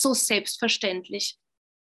 es ist so selbstverständlich,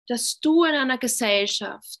 dass du in einer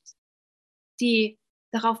Gesellschaft, die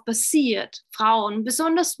darauf basiert, Frauen,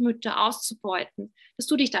 besonders Mütter auszubeuten, dass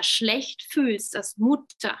du dich da schlecht fühlst als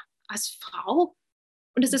Mutter, als Frau.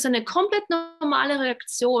 Und es ist eine komplett normale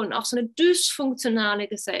Reaktion auf so eine dysfunktionale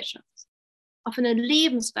Gesellschaft, auf eine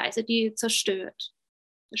Lebensweise, die zerstörend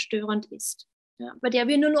ist, ja, bei der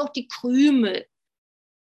wir nur noch die Krümel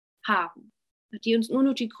haben, die uns nur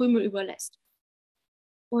noch die Krümel überlässt.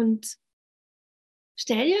 Und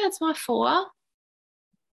stell dir jetzt mal vor,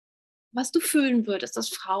 was du fühlen würdest als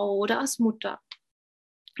Frau oder als Mutter,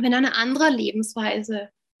 wenn eine andere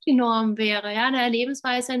Lebensweise die Norm wäre, ja, eine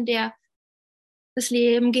Lebensweise, in der das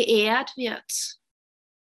Leben geehrt wird,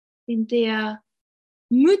 in der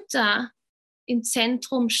Mütter im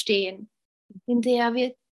Zentrum stehen, in der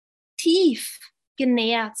wir tief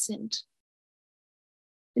genährt sind,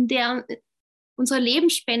 in der unsere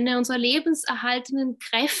Lebensspende, unsere lebenserhaltenden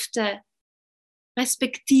Kräfte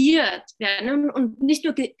respektiert werden und nicht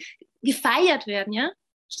nur gefeiert werden, ja?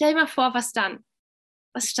 Stell dir mal vor, was dann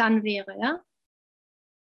wäre, ja?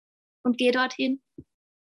 Und geh dorthin.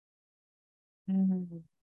 Mhm.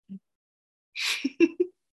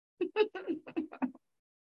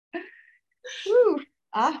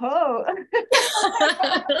 Aho.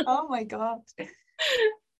 Oh mein Gott.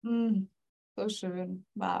 So schön.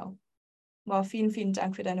 Wow. Wow, vielen, vielen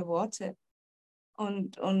Dank für deine Worte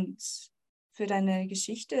und für deine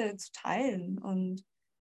Geschichte zu teilen. Und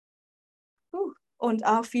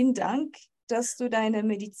auch vielen Dank, dass du deine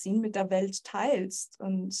Medizin mit der Welt teilst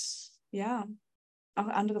und ja, auch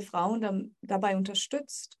andere Frauen dabei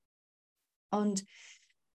unterstützt. Und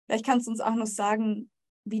vielleicht kannst du uns auch noch sagen,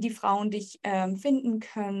 wie die Frauen dich finden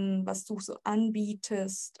können, was du so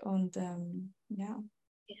anbietest und ja.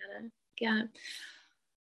 Gerne. gerne.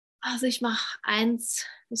 Also ich mache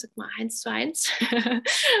ich sag mal 1:1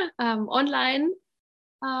 online.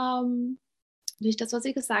 Nicht das, was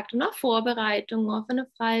ich gesagt habe, Vorbereitung auf eine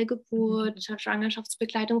freie Geburt,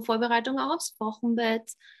 Schwangerschaftsbegleitung, Vorbereitung auch aufs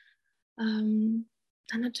Wochenbett. Dann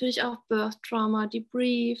natürlich auch Birth Trauma,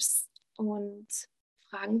 Debriefs und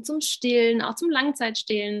Fragen zum Stillen, auch zum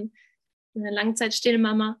Langzeitstillen. Eine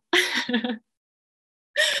Langzeitstillmama.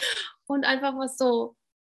 Und einfach was so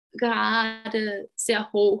gerade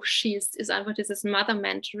sehr hoch schießt, ist einfach dieses Mother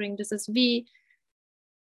Mentoring, dieses wie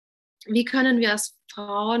können wir als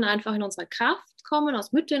Frauen einfach in unsere Kraft kommen,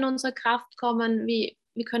 als Mütter in unsere Kraft kommen, wie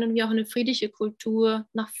können wir auch eine friedliche Kultur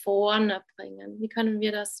nach vorne bringen, wie können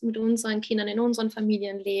wir das mit unseren Kindern in unseren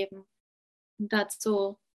Familien leben. Und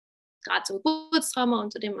dazu, gerade zum Geburtstrauma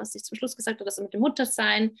und zu dem, was ich zum Schluss gesagt habe, das mit dem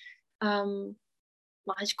Muttersein,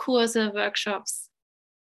 mache ich Kurse, Workshops.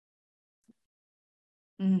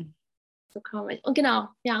 So komme ich. Und genau,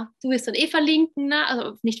 ja, du wirst dann verlinken, ne?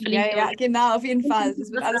 Also nicht verlinken, ja, genau, auf jeden Fall.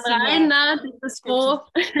 Das wird alles rein, ne? Das ist so.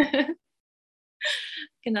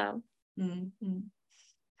 Genau.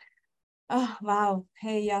 Ach, wow.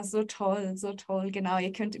 Hey, ja, so toll, so toll. Genau,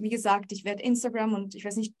 ihr könnt, wie gesagt, ich werde Instagram und ich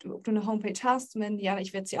weiß nicht, ob du eine Homepage hast. Wenn ja,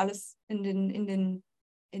 ich werde sie alles in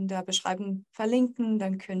der Beschreibung verlinken.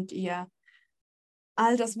 Dann könnt ihr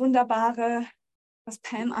all das Wunderbare, was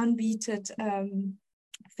Pam anbietet,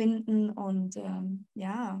 finden. Und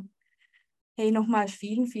ja, hey, nochmal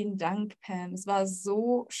vielen, vielen Dank, Pam. Es war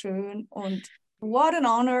so schön und what an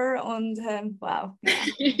honor und wow.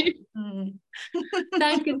 Ja.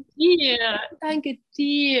 Danke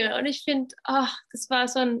dir. Und ich finde, das war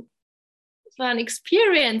ein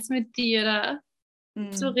Experience mit dir da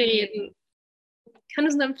zu reden. Ich kann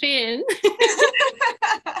es nur empfehlen.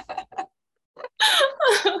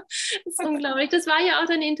 Das ist unglaublich. Das war ja auch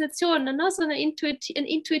deine Intention, ne? So ein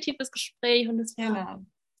intuitives Gespräch. Und das war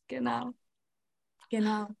genau.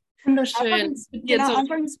 Wunderschön.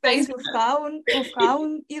 Einfach ein Space, wo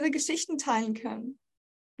Frauen ihre Geschichten teilen können.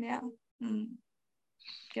 Ja,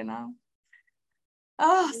 genau.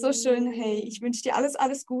 Ach, so schön. Hey, ich wünsche dir alles,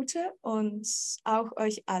 alles Gute und auch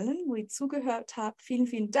euch allen, wo ihr zugehört habt. Vielen,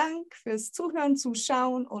 vielen Dank fürs Zuhören,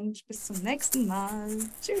 Zuschauen und bis zum nächsten Mal.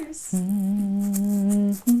 Tschüss.